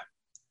 All right?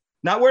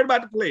 Not worried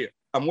about the player.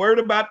 I'm worried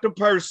about the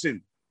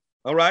person.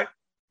 All right?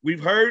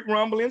 We've heard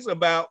rumblings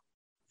about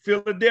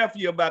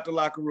Philadelphia about the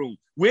locker room,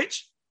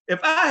 which if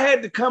I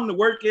had to come to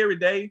work every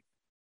day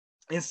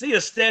and see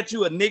a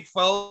statue of Nick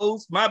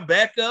Foles, my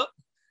backup,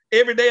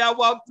 every day I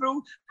walk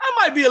through, I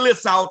might be a little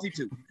salty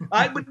too.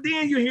 All right? But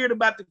then you hear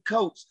about the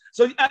coach.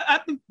 So I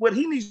think what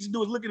he needs to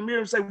do is look in the mirror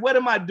and say, what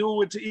am I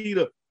doing to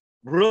either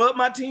rub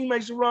my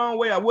teammates the wrong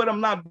way or what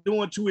I'm not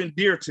doing to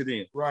endear to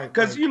them. Right.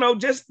 Because, you know,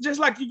 just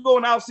like you go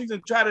in off season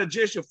and try to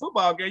adjust your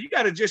football game, you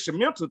got to adjust your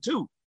mental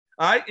too.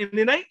 All right. And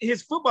it ain't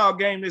his football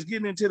game that's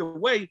getting into the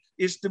way,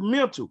 it's the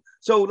mental.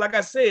 So, like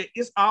I said,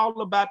 it's all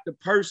about the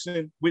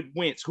person with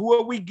Wentz. Who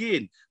are we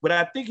getting? But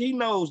I think he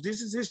knows this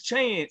is his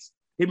chance.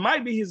 It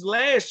might be his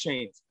last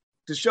chance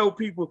to show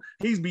people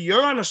he's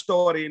beyond a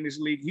starter in this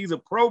league. He's a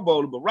Pro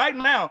Bowler. But right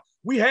now,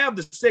 we have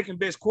the second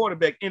best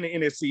quarterback in the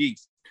NFC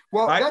East.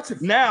 Well, right? that's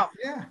now.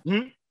 Yeah.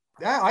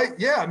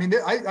 I mean,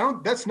 I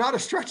don't. That's not a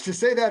stretch to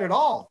say that at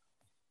all.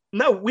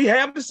 No, we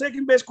have the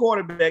second best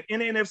quarterback in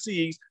the NFC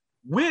East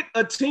with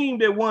a team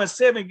that won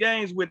 7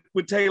 games with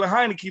Taylor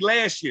Heineke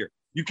last year.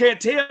 You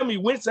can't tell me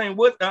Wentz ain't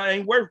worth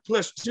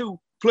 +2,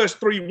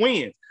 +3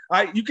 wins.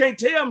 All right, you can't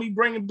tell me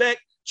bringing back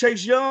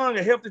Chase Young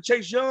and help the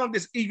Chase Young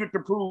that's eager to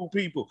prove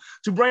people,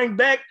 to bring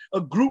back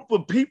a group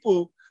of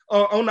people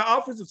on the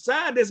offensive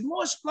side that's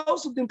more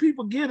explosive than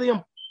people give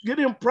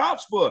him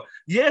props for.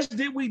 Yes,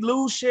 did we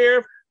lose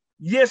Sheriff?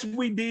 Yes,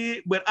 we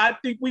did. But I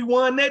think we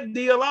won that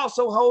deal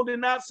also,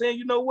 holding out, saying,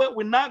 you know what?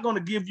 We're not going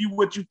to give you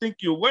what you think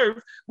you're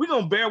worth. We're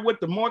going to bear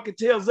what the market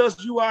tells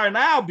us you are in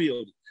our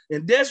building.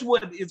 And that's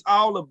what it's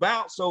all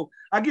about. So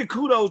I give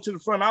kudos to the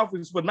front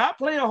office for not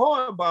playing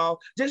hardball,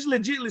 just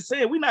legitimately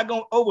saying we're not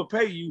going to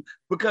overpay you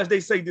because they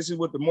say this is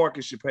what the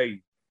market should pay you.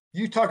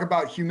 You talk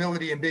about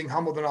humility and being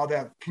humbled and all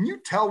that. Can you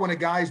tell when a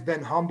guy's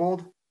been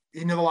humbled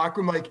into the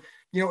locker room? Like,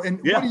 you know, and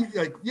yeah. What do you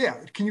like? Yeah.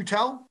 Can you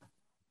tell?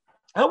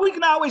 And we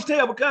can always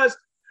tell because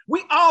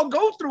we all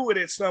go through it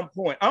at some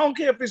point. I don't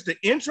care if it's the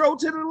intro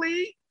to the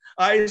league,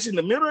 it's in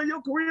the middle of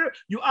your career.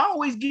 You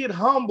always get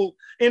humbled.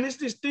 And it's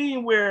this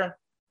thing where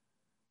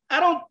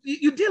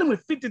you're dealing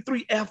with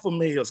 53 alpha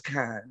males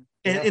kind.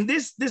 And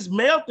this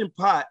melting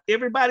pot,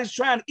 everybody's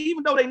trying,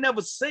 even though they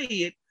never say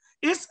it,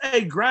 it's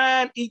a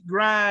grind, eat,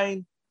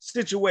 grind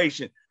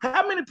situation.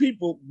 How many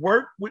people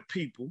work with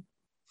people,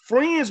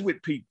 friends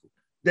with people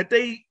that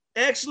they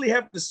actually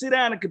have to sit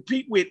down and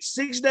compete with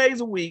 6 days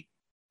a week,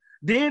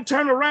 then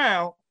turn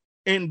around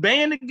and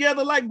band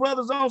together like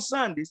brothers on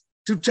Sundays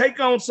to take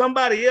on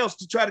somebody else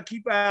to try to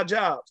keep our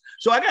jobs.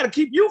 So I got to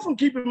keep you from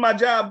keeping my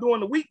job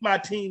during the week, my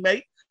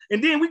teammate.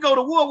 And then we go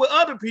to war with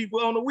other people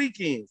on the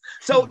weekends.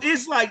 So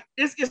it's like,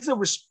 it's a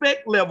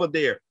respect level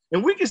there.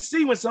 And we can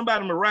see when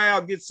somebody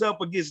morale gets up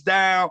or gets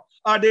down,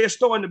 or they're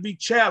starting to be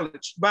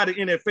challenged by the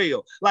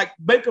NFL, like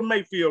Baker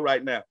Mayfield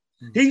right now.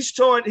 He's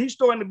starting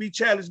to be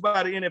challenged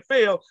by the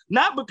NFL,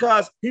 not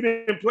because he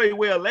didn't play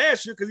well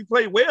last year, because he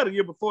played well the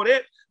year before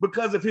that,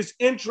 because of his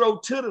intro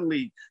to the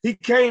league. He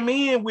came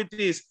in with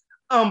this,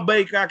 I'm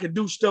Baker, I can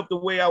do stuff the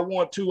way I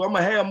want to. I'm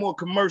going to have more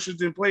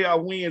commercials and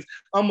playoff wins.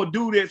 I'm going to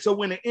do that. So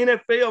when the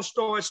NFL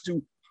starts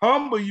to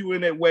humble you in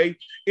that way,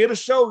 it'll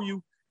show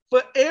you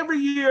for every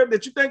year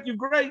that you think you're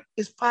great,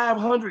 it's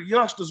 500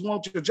 youngsters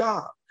want your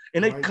job.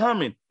 And they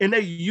coming, and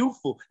they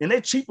youthful, and they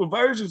cheaper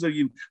versions of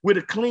you with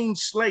a clean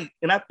slate.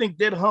 And I think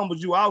that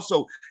humbles you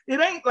also. It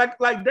ain't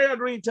like Dale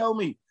Green told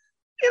me,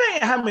 it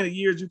ain't how many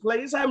years you play,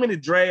 it's how many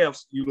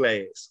drafts you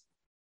last.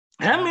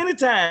 How many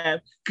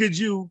times could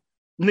you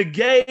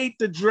negate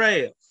the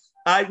draft?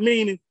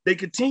 Meaning they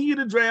continue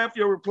to draft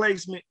your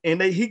replacement,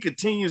 and he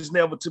continues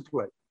never to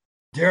play.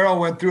 Daryl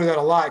went through that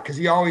a lot because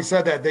he always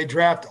said that they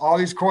draft all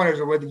these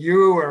corners, or whether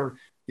you or,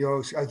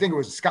 I think it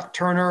was Scott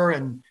Turner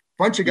and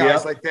bunch of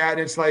guys like that. And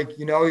it's like,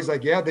 he's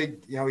like,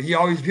 he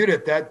always viewed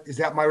it that, is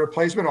that my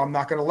replacement? Or I'm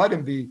not going to let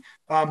him be.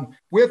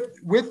 With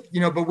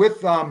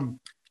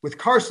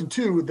Carson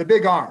too, the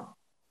big arm.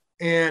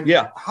 And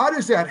how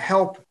does that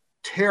help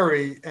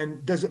Terry?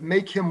 And does it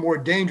make him more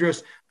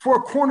dangerous for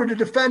a corner to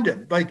defend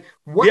him? Like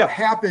what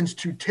happens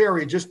to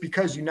Terry just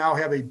because you now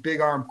have a big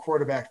arm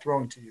quarterback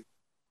thrown to you?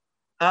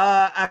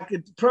 I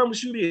could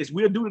promise you this.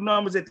 We'll do the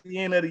numbers at the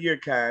end of the year,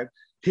 Kai.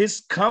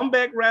 His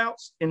comeback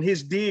routes and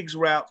his digs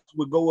routes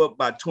will go up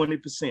by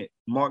 20%.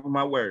 Mark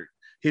my word.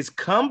 His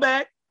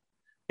comeback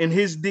and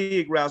his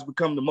dig routes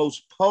become the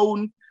most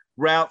potent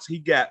routes he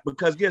got.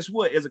 Because guess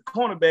what? As a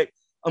cornerback,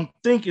 I'm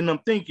thinking,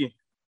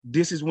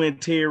 this is when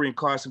Terry and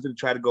Carson finna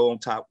try to go on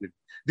top with me.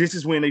 This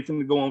is when they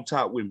finna go on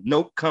top with me.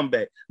 Nope,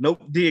 comeback.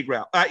 Nope, dig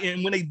route.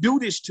 And when they do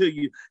this to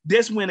you,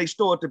 that's when they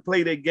start to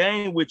play their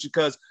game with you,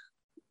 because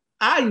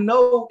I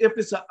know if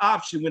it's an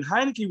option. When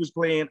Heinicke was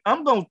playing,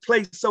 I'm going to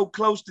play so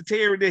close to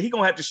Terry that he's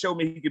going to have to show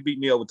me he can beat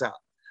me over top.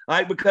 All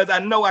right, because I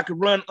know I could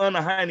run under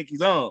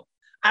Heinicke's arm.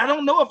 I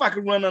don't know if I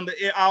could run under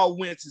all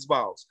Wentz's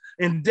balls.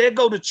 And there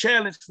go the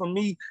challenge for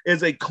me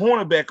as a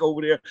cornerback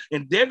over there.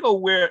 And there go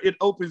where it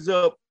opens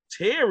up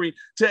Terry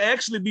to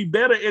actually be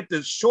better at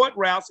the short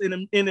routes in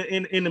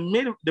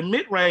the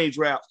mid-range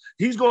routes.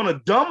 He's going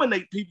to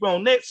dominate people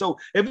on that. So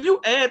if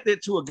you add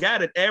that to a guy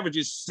that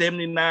averages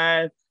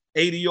 79,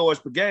 80 yards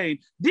per game,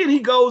 then he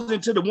goes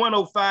into the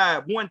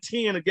 105,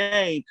 110 a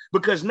game,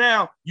 because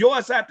now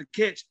yards out to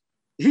catch,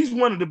 he's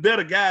one of the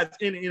better guys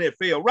in the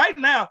NFL. Right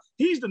now,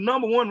 he's the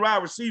number one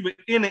wide receiver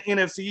in the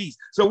NFC East.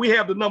 So we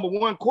have the number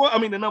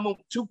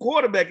two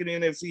quarterback in the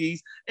NFC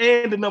East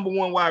and the number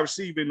one wide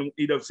receiver in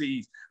the NFC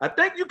East. I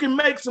think you can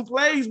make some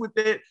plays with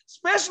that,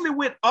 especially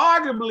with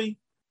arguably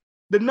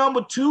the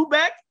number two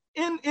back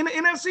in the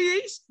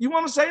NFC East. You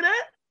want to say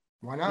that?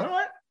 Why not?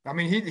 Right. I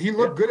mean, he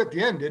looked good at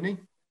the end, didn't he?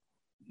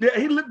 Yeah,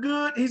 he looked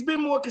good. He's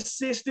been more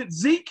consistent.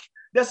 Zeke,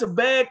 that's a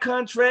bad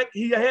contract.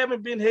 He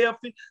haven't been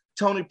healthy.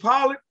 Tony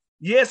Pollard,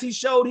 yes, he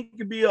showed he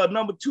could be a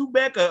number two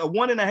back, a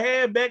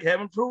 1.5 back.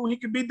 Haven't proved he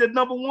could be the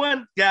number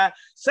one guy.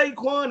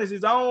 Saquon is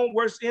his own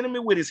worst enemy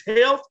with his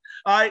health.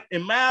 All right,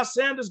 and Miles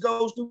Sanders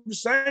goes through the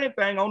same thing.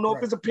 I don't know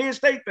if it's a Penn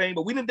State thing,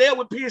 but we done dealt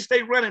with Penn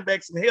State running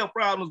backs and health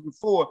problems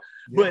before.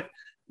 Yeah. But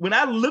when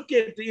I look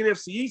at the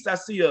NFC East, I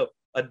see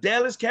a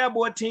Dallas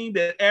Cowboy team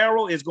that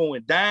arrow is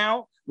going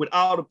down with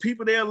all the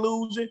people they're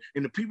losing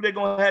and the people they're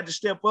going to have to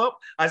step up.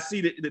 I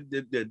see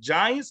the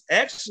Giants,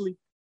 actually,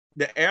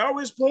 the arrow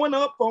is pointing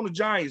up on the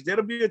Giants.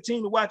 That'll be a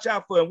team to watch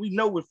out for. And we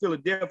know with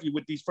Philadelphia,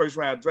 with these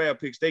first-round draft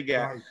picks they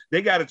got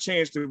a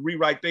chance to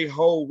rewrite their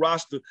whole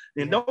roster.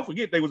 And don't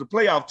forget, they was a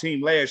playoff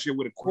team last year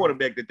with a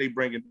quarterback that they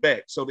bringing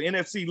back. So the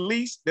NFC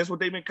least, that's what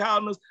they've been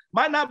calling us,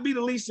 might not be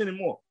the least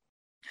anymore.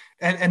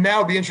 And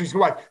that'll be interesting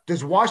to watch.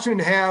 Does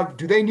Washington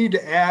do they need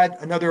to add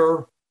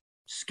another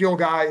skill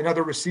guy,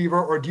 another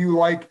receiver, or do you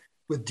like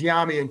with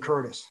Diami and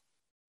Curtis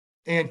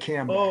and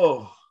Cam?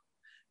 Oh,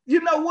 you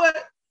know what?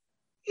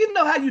 You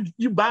know how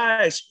you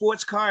buy a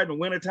sports car in the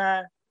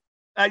wintertime?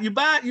 You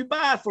buy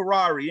a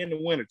Ferrari in the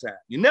wintertime.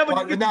 You never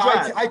get to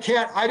drive.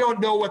 I don't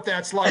know what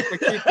that's like, but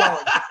keep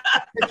going.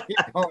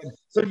 Keep going.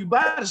 So you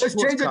buy the sports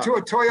car. Let's change it to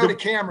a Toyota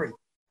Camry.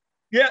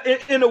 Yeah,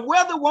 and the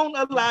weather won't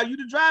allow you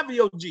to drive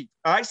your Jeep.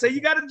 All right, say you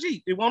got a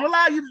Jeep. It won't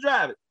allow you to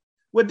drive it.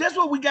 Well, that's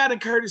what we got in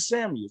Curtis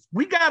Samuels.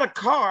 We got a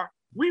car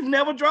we've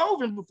never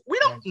drove in before. We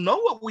don't know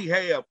what we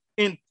have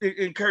in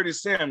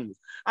Curtis Samuels.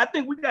 I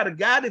think we got a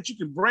guy that you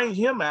can bring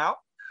him out,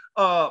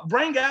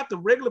 bring out the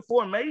regular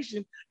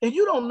formation, and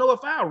you don't know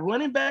if our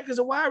running back is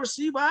a wide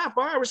receiver, if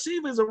our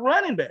receiver is a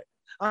running back.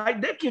 All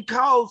right, that can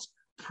cause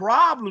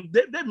problems.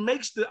 That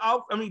makes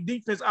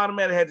defense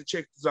automatically have to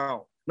check the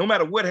zone. No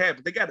matter what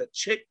happens, they got to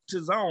check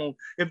to zone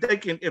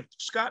if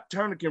Scott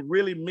Turner can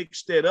really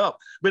mix that up.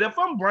 But if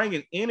I'm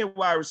bringing any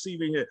wide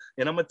receiver here,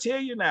 and I'm going to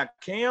tell you now,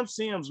 Cam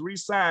Sims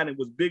re-signing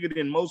was bigger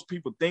than most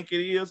people think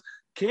it is.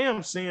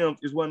 Cam Sims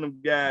is one of them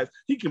guys,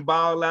 he can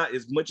ball out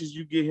as much as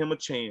you give him a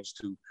chance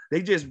to.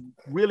 They just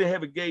really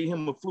haven't gave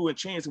him a fluid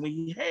chance. And when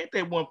he had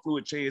that one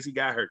fluid chance, he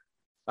got hurt.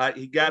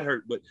 He got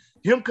hurt, but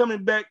him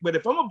coming back. But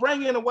if I'm gonna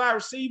bring in a wide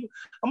receiver,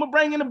 I'm gonna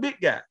bring in a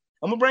big guy.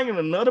 I'm gonna bring in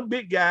another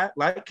big guy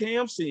like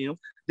Cam Sims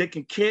that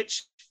can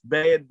catch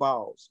bad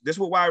balls. That's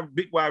what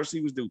big wide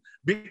receivers do.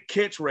 Big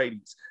catch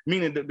ratings,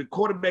 meaning that the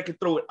quarterback can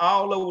throw it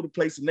all over the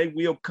place and they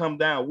will come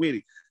down with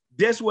it.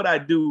 That's what I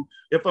do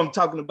if I'm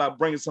talking about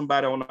bringing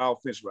somebody on the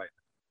offense right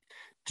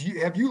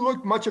now. Have you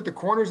looked much at the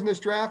corners in this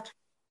draft?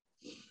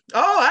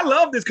 Oh, I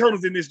love these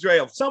corners in this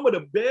draft. Some of the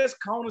best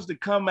corners to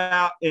come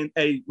out in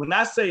when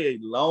I say a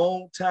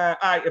long time.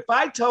 All right, if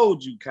I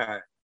told you, Kai,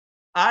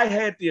 I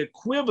had the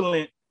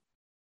equivalent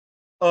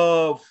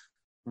of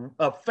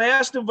a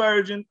faster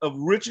version of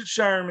Richard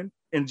Sherman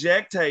and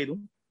Jack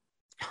Tatum.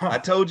 I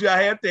told you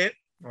I had that.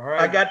 All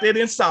right. I got that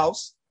in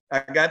sauce.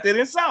 Like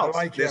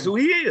That's who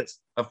he is.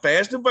 A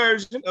faster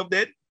version of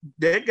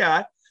that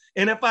guy.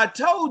 And if I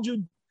told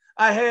you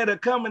I had a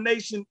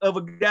combination of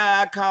a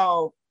guy I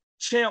call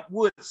Champ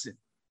Woodson.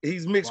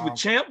 He's mixed with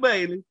Champ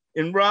Bailey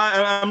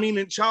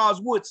and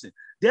Charles Woodson.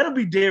 That'll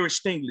be Derek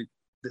Stingley,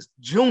 this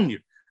junior.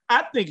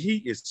 I think he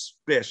is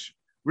special.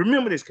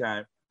 Remember this,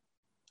 guy.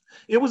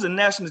 It was a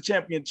national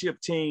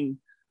championship team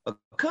a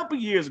couple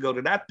years ago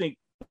that I think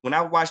when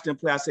I watched them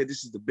play, I said,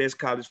 this is the best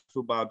college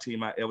football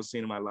team I ever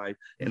seen in my life.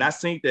 And I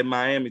seen that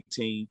Miami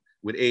team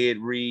with Ed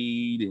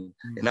Reed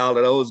and all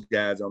of those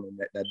guys on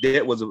that.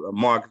 That was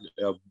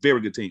a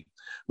very good team.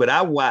 But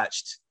I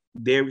watched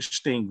Derek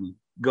Stingley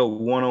go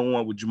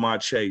one-on-one with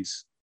Jamar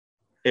Chase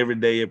every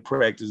day at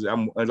practice.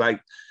 I'm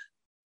like,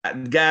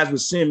 guys would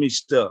send me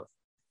stuff.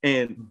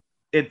 And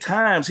at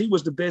times, he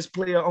was the best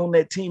player on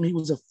that team. He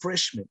was a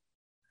freshman.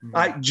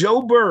 Like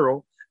Joe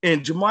Burrow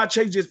and Jamar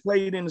Chase just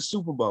played in the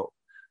Super Bowl.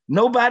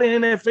 Nobody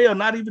in the NFL,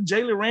 not even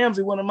Jalen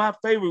Ramsey, one of my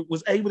favorites,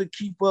 was able to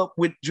keep up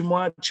with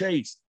Jamar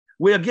Chase.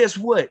 Well, guess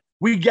what?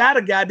 We got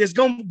a guy that's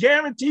going to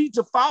guarantee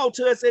to fall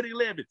to us at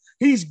 11.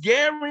 He's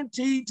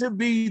guaranteed to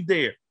be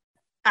there.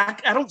 I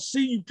don't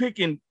see you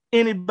picking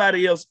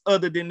anybody else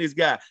other than this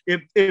guy.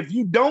 If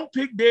you don't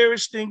pick Derek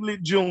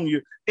Stingley Jr.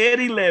 at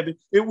 11,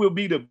 it will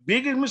be the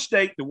biggest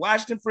mistake the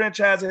Washington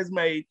franchise has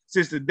made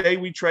since the day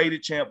we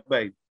traded Champ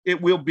Bailey. It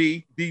will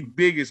be the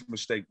biggest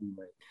mistake we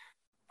made.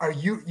 Are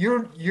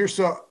you're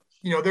so,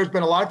 there's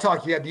been a lot of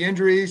talk. He had the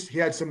injuries. He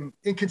had some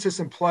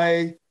inconsistent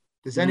play.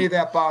 Does any of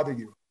that bother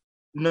you?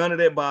 None of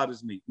that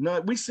bothers me. No,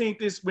 we seen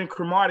this when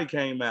Cromartie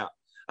came out.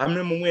 I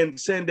remember when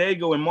San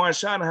Diego and Martin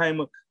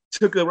Schottenheimer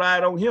took a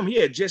ride on him. He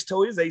had just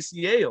tore his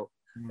ACL.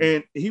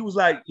 And he was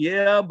like,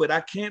 yeah, but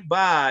I can't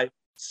buy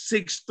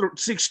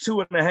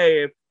 6'2" and a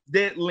half,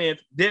 that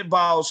length, that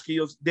ball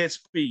skills, that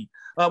speed.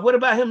 What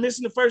about him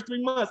missing the first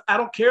 3 months? I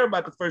don't care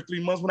about the first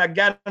 3 months when I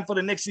got him for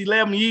the next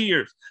 11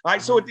 years. All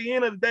right. So at the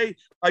end of the day,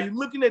 are you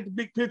looking at the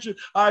big picture?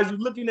 Or are you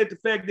looking at the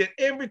fact that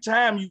every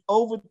time you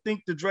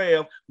overthink the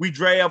draft, we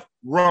draft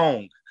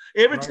wrong?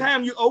 Every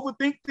time you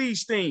overthink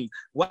these things.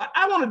 Well,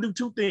 I want to do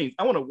two things.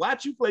 I want to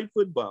watch you play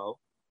football,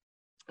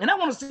 and I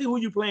want to see who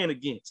you're playing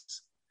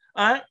against.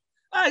 All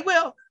right.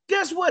 Well,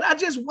 guess what? I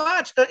just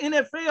watched the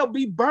NFL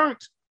be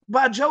burnt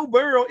by Joe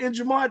Burrow and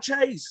Jamar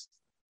Chase.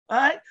 All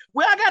right.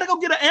 Well, I got to go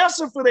get an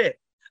answer for that.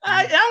 All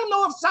right. I don't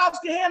know if Sauce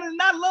can handle it,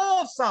 and I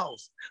love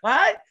Sauce. All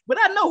right. But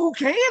I know who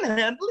can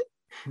handle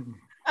it.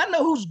 I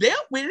know who's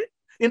dealt with it.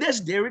 And that's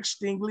Derek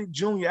Stingley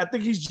Jr. I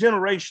think he's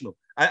generational.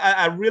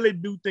 I really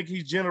do think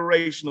he's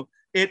generational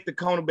at the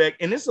cornerback.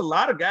 And there's a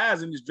lot of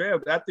guys in this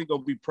draft that I think will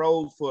be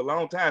pros for a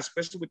long time,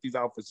 especially with these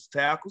offensive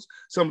tackles.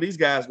 Some of these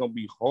guys are going to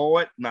be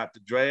hard not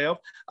to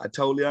draft. I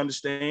totally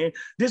understand.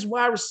 This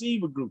wide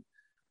receiver group,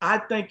 I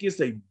think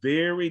it's a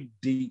very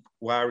deep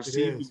wide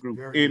receiver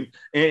group.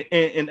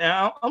 And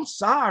I'm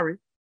sorry,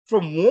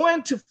 from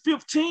 1 to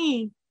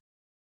 15,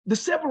 the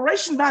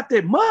separation's not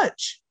that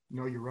much.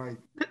 No, you're right.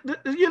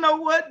 You know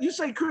what? You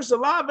say Chris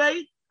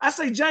Olave, I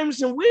say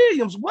Jameson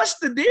Williams. What's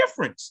the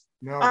difference?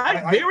 No,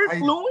 very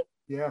fluent.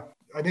 Yeah,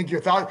 I think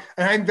your thought,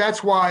 and I think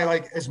that's why,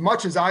 like, as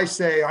much as I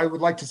say I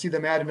would like to see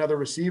them add another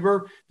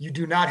receiver, you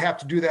do not have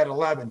to do that at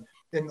 11.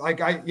 And like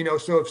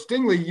so if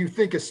Stingley you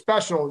think is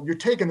special, you're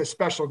taking the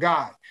special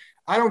guy.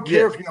 I don't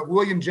care if you have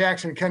William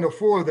Jackson and Kendall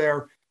Fuller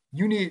there.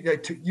 You need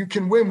you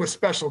can win with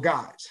special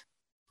guys.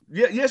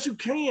 Yeah, yes, you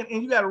can.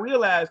 And you got to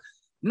realize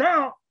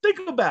now,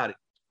 think about it.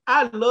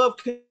 I love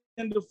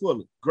Kendall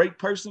Fuller. Great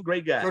person,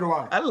 great guy. So do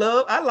I.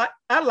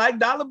 I like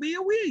Dollar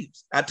Bill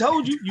Williams. I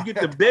told you, you get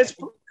the best.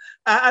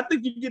 I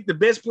think you get the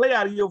best play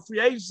out of your free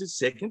agency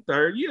second,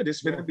 third year. This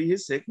is going to be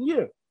his second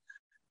year.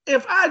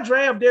 If I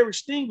draft Derek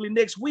Stingley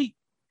next week,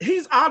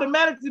 he's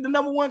automatically the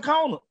number one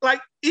corner. Like,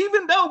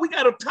 even though we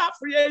got a top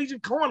free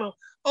agent corner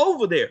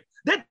over there,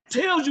 that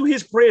tells you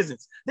his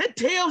presence. That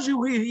tells you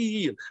who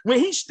he is. When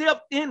he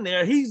stepped in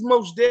there, he's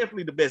most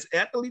definitely the best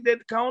athlete at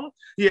the corner.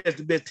 He has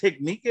the best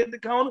technique at the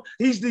corner.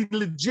 He's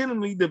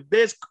legitimately the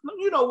best.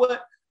 You know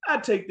what? I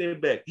take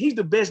that back. He's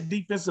the best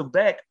defensive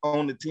back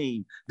on the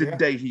team the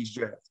day he's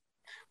drafted.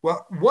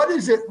 Well, what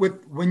is it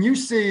with when you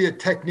see a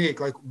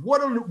technique? Like,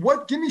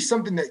 what? Give me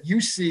something that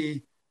you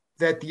see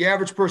that the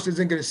average person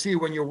isn't going to see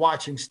when you're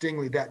watching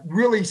Stingley that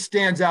really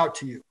stands out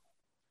to you.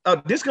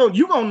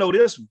 You're gonna know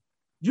this one.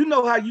 you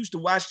know how I used to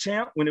watch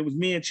Champ when it was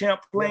me and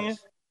Champ playing?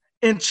 Yes.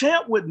 And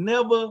Champ would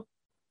never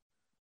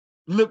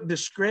look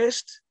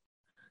distressed.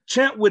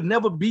 Champ would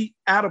never be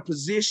out of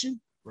position.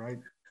 Right.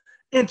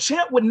 And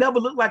Champ would never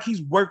look like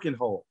he's working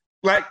hard.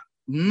 Like,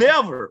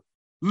 never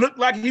look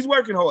like he's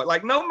working hard.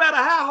 Like, no matter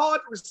how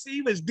hard the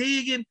receiver's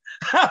digging,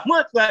 how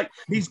much, like,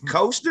 he's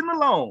coasting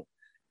along.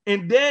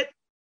 And that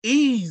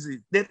ease.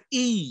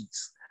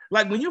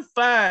 Like, when you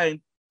find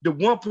the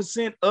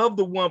 1% of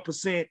the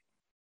 1%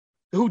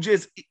 who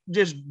just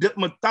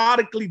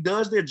methodically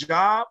does their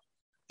job,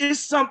 it's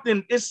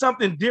something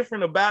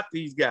different about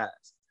these guys.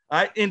 All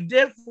right. And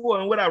therefore,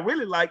 and what I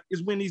really like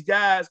is when these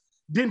guys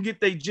didn't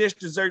get their just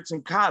desserts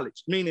in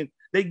college, meaning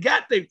they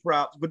got their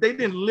props, but they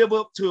didn't live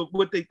up to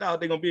what they thought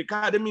they're going to be at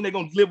college. That means they're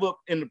going to live up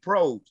in the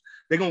pros.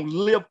 They're going to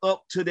live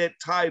up to that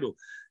title.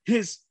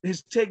 His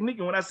technique,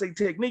 and when I say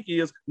technique,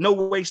 is no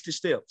wasted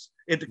steps.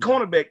 At the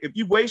cornerback, if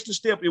you waste a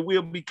step, it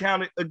will be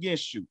counted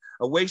against you.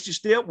 A wasted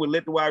step will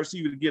let the wide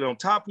receiver get on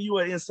top of you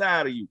or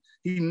inside of you.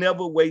 He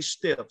never wastes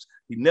steps.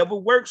 He never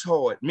works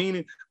hard,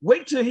 meaning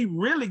wait till he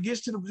really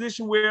gets to the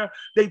position where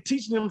they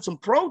teaching him some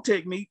pro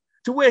technique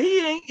to where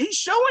he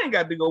sure ain't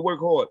got to go work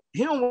hard.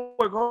 He don't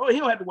work hard. He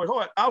don't have to work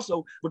hard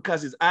also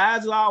because his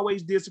eyes are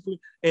always disciplined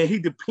and he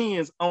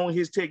depends on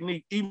his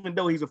technique, even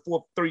though he's a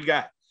 4-3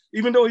 guy.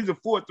 Even though he's a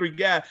 4-3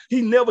 guy,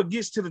 he never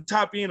gets to the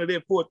top end of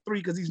that 4-3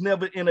 because he's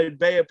never in a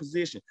bad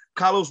position.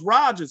 Carlos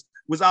Rogers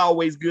was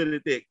always good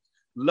at that.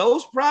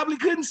 Los probably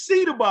couldn't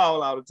see the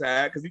ball all the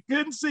time because he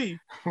couldn't see,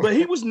 but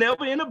he was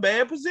never in a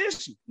bad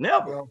position.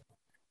 Never. Well,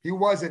 he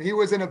wasn't. He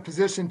was in a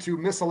position to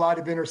miss a lot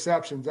of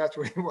interceptions. That's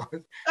what he was.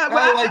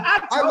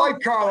 I like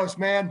Carlos,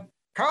 man.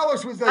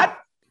 Carlos was like,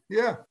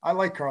 I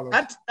like Carlos.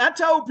 I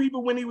told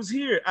people when he was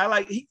here,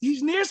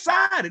 he's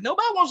nearsighted.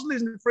 Nobody wants to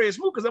listen to Fred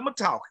Smoot because I'm a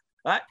talker.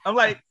 Right? I'm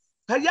like,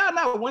 have y'all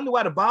not wonder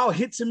why the ball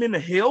hits him in the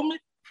helmet?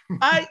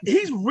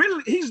 He's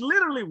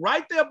literally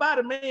right there by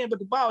the man, but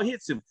the ball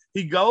hits him.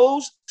 He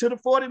goes to the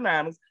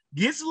 49ers,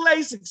 gets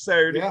LASIK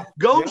surgery,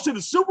 goes to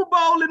the Super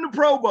Bowl and the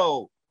Pro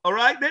Bowl. All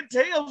right, that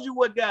tells you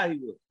what guy he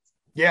was.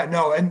 Yeah,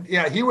 no, and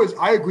he was.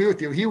 I agree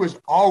with you. He was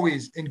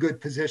always in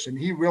good position.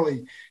 He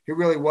really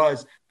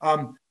was.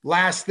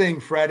 Last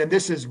thing, Fred, and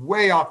this is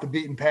way off the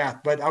beaten path,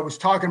 but I was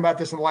talking about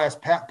this in the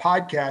last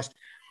podcast.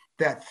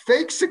 That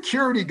fake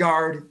security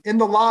guard in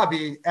the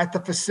lobby at the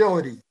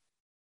facility.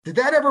 Did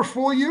that ever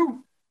fool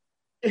you?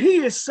 He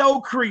is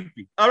so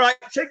creepy. All right,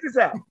 check this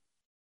out.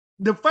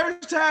 The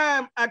first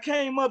time I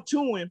came up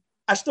to him,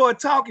 I started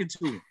talking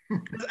to him.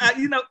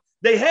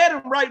 They had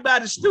him right by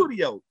the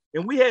studio,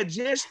 and we had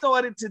just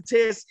started to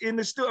test in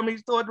the studio.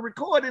 Started to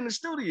record in the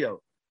studio.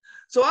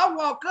 So I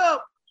walk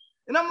up,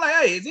 and I'm like,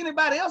 "Hey, is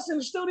anybody else in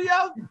the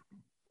studio?"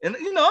 And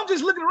I'm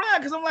just looking around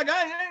because I'm like,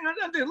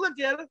 I just look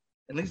at it.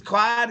 And he's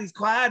quiet,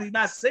 he's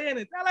not saying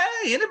it. I'm like,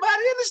 hey, anybody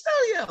in the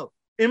studio?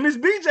 And Miss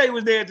BJ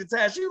was there at the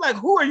time. She was like,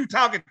 who are you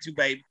talking to,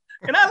 baby?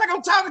 And I was like,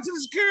 I'm talking to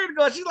the security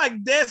guard. She's like,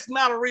 that's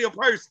not a real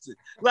person.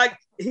 Like,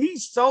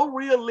 he's so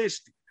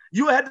realistic.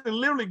 You had to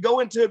literally go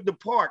into the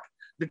park,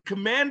 the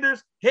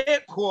commander's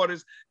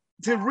headquarters,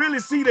 to really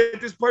see that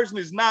this person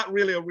is not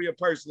really a real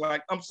person.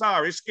 Like, I'm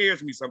sorry, it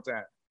scares me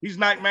sometimes. He's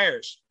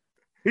nightmarish.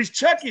 He's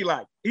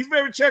Chucky-like. He's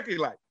very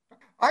Chucky-like.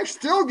 I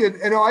still get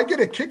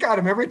a kick out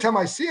of him every time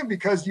I see him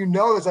because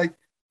it's like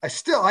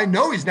I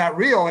know he's not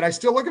real, and I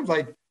still look at him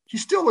like he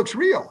still looks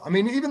real.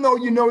 Even though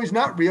he's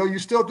not real, you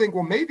still think,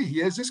 well, maybe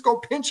he is. Just go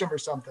pinch him or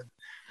something.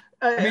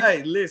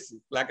 Hey, listen,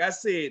 like I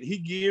said, he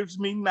gives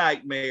me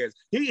nightmares.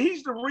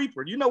 He's the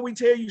Reaper. We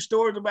tell you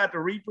stories about the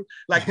Reaper.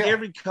 Like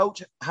every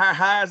coach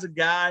hires a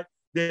guy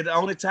that the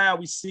only time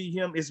we see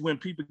him is when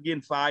people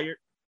getting fired.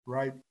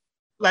 Right.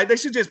 Like they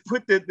should just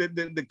put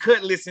the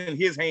cutlass in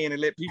his hand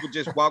and let people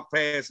just walk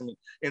past him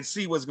and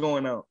see what's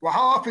going on. Well,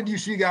 how often do you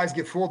see guys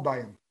get fooled by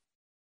him?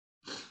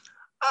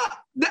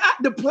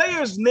 The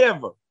players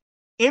never.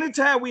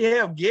 Anytime we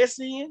have guests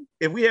in,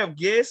 if we have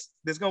guests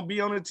that's going to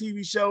be on a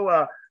TV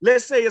show,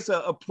 let's say it's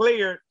a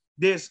player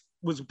that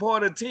was a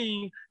part of the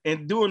team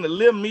and doing the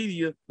little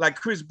media like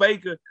Chris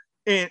Baker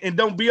and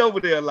don't be over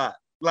there a lot.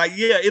 Like,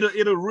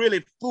 it'll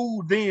really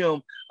fool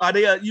them.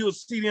 You'll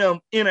see them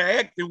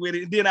interacting with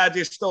it, and then I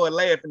just start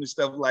laughing and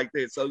stuff like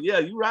that. So, yeah,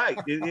 you're right.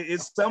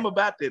 It's something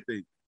about that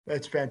thing.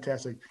 That's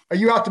fantastic. Are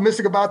you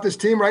optimistic about this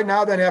team right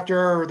now then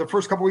after the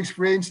first couple of weeks of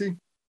free agency?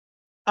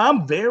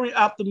 I'm very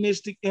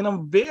optimistic, and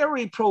I'm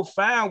very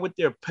profound with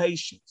their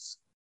patience.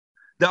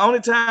 The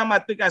only time I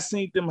think I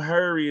seen them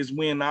hurry is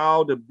when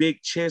all the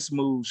big chess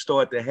moves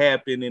start to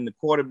happen and the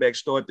quarterback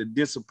start to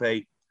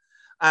dissipate.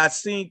 I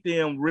seen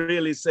them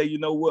really say, you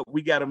know what,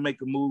 we got to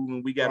make a move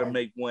and we got to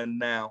make one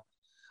now.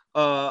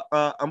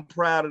 I'm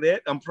proud of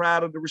that. I'm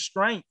proud of the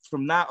restraint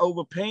from not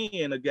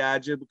overpaying a guy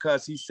just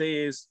because he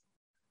says,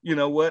 you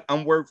know what,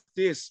 I'm worth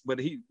this. But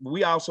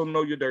we also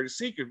know your dirty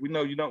secret. We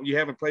know you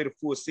haven't played a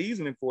full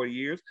season in 4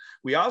 years.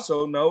 We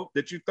also know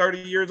that you're 30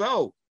 years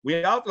old.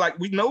 We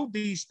know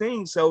these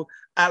things. So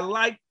I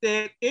like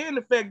that, and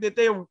the fact that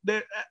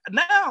they're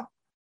now.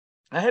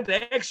 I had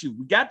to ask you.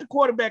 We got the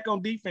quarterback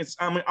on defense.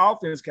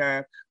 Offense,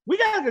 kind. We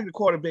got to get the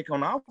quarterback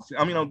on offense.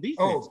 On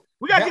defense.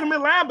 We got to get him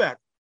in linebacker.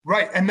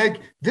 Right, and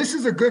this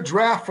is a good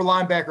draft for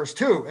linebackers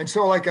too. And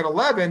so, like at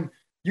 11,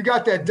 you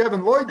got that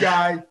Devin Lloyd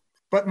guy.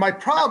 But my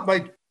problem,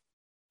 like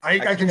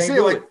I can say,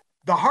 like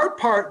the hard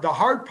part.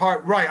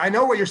 Right, I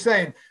know what you're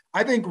saying.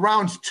 I think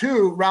round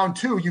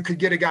two, you could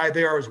get a guy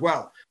there as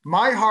well.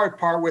 My hard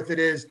part with it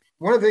is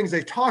one of the things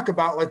they talk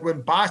about, like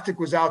when Bostic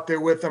was out there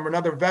with them,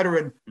 another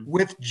veteran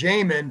with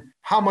Jamin,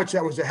 how much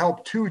that was a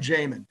help to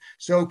Jamin.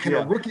 So can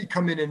a rookie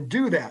come in and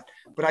do that?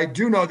 But I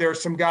do know there are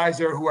some guys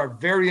there who are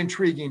very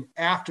intriguing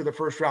after the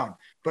first round.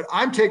 But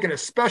I'm taking a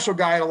special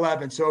guy at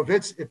 11. So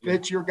if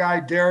it's your guy,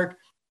 Derek,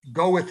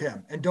 go with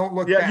him and don't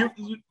look back.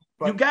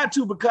 You got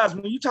to, because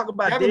when you talk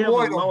about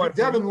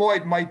Devin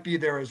Lloyd might be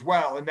there as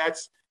well. And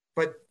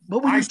but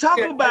when you talk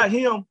about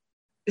him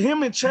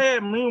and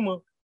Chad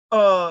Muma,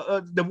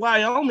 the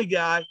Wyoming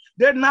guy,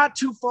 they're not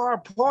too far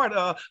apart.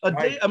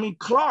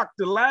 Clark,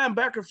 the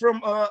linebacker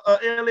from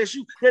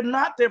LSU, they're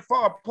not that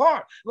far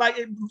apart. Like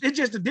it's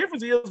just the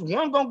difference is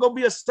one gonna go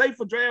be a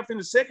safer draft in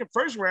the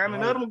first round,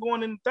 and the other one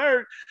going in the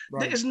third.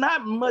 Right. There's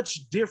not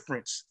much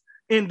difference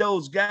in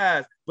those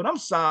guys. But I'm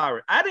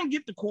sorry, I didn't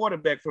get the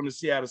quarterback from the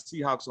Seattle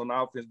Seahawks on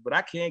offense, but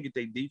I can get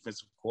their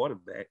defensive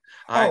quarterback.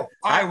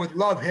 I would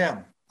love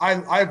him.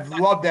 I've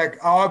loved that.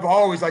 I've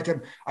always liked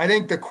him. I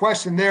think the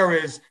question there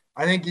is,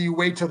 I think you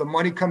wait till the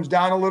money comes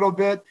down a little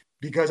bit,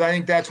 because I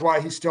think that's why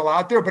he's still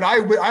out there. But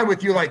I'm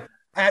with you. Like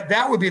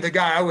that would be the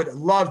guy I would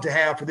love to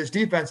have for this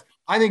defense.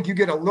 I think you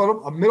get a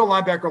middle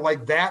linebacker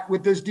like that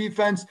with this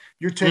defense,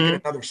 you're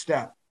taking another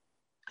step.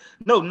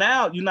 No,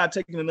 now you're not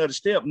taking another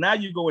step. Now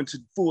you go into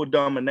full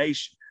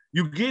domination.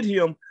 You get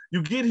him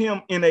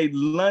in a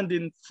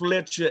London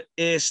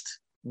Fletcher-esque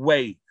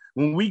way.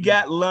 When we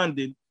got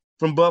London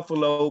from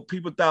Buffalo,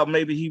 people thought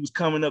maybe he was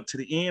coming up to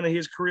the end of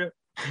his career.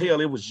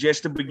 Hell, it was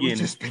just the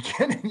beginning.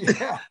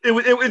 Yeah. It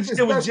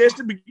was just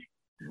the beginning.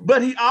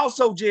 But he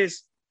also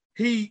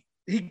he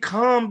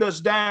calmed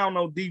us down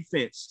on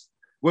defense,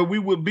 where we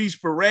would be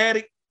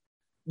sporadic.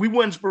 We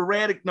wasn't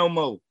sporadic no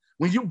more.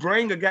 When you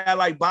bring a guy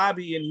like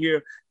Bobby in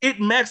here, it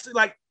makes it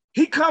like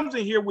he comes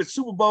in here with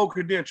Super Bowl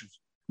credentials.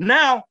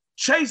 Now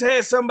Chase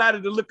has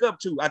somebody to look up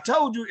to. I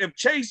told you, if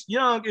Chase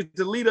Young is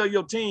the leader of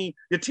your team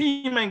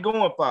ain't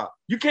going far.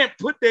 You can't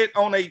put that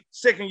on a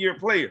second-year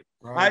player.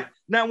 Right?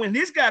 Now, when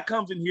this guy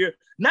comes in here,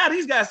 now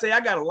these guys say,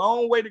 I got a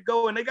long way to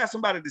go, and they got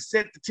somebody to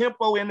set the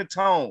tempo and the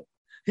tone.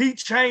 He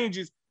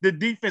changes the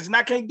defense, and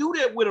I can't do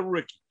that with a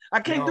rookie. I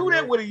can't do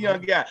that with a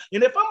young guy.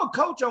 And if I'm a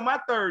coach on my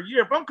third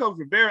year, if I'm Coach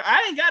Rivera,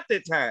 I ain't got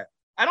that time.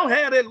 I don't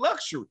have that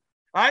luxury.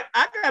 I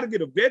got to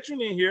get a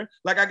veteran in here,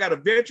 like I got a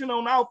veteran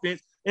on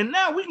offense, and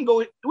now we can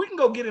go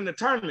get in the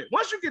tournament.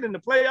 Once you get in the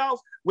playoffs,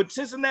 what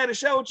Cincinnati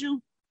showed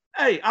you,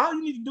 hey, all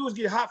you need to do is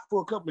get hot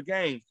for a couple of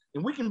games,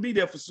 and we can be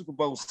there for Super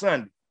Bowl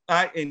Sunday. All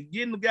right, and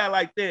getting a guy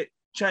like that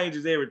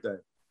changes everything.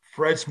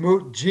 Fred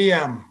Smoot,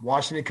 GM,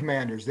 Washington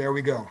Commanders. There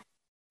we go.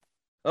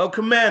 Oh,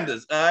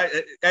 Commanders. All right.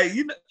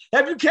 Hey,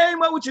 have you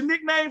came up with your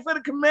nickname for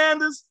the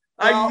Commanders?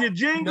 Your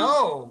jingle?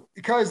 No,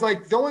 because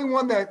like the only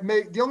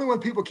one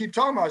people keep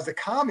talking about is the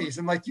Commies,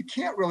 and like you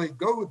can't really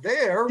go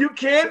there. You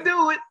can't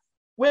do it.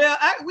 Well,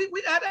 I had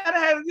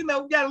we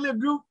got a little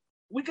group.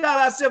 We call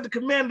ourselves the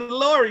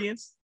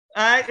Mandalorians.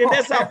 All right, and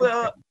that's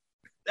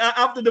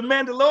after the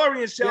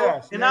Mandalorian show.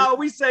 Yes, and all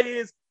we say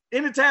is,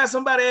 anytime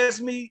somebody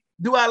asks me,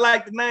 do I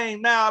like the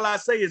name? Now all I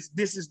say is,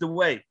 this is the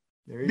way.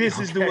 This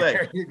is the way.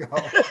 There you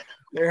go.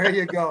 There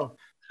you go.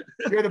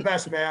 You're the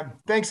best, man.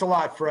 Thanks a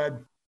lot, Fred.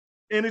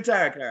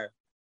 Anytime, Kyle.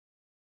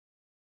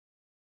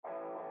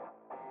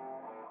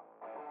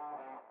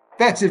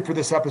 That's it for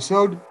this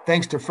episode.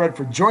 Thanks to Fred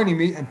for joining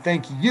me, and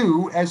thank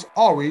you, as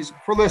always,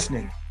 for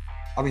listening.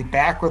 I'll be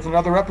back with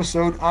another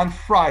episode on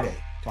Friday.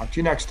 Talk to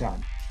you next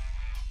time.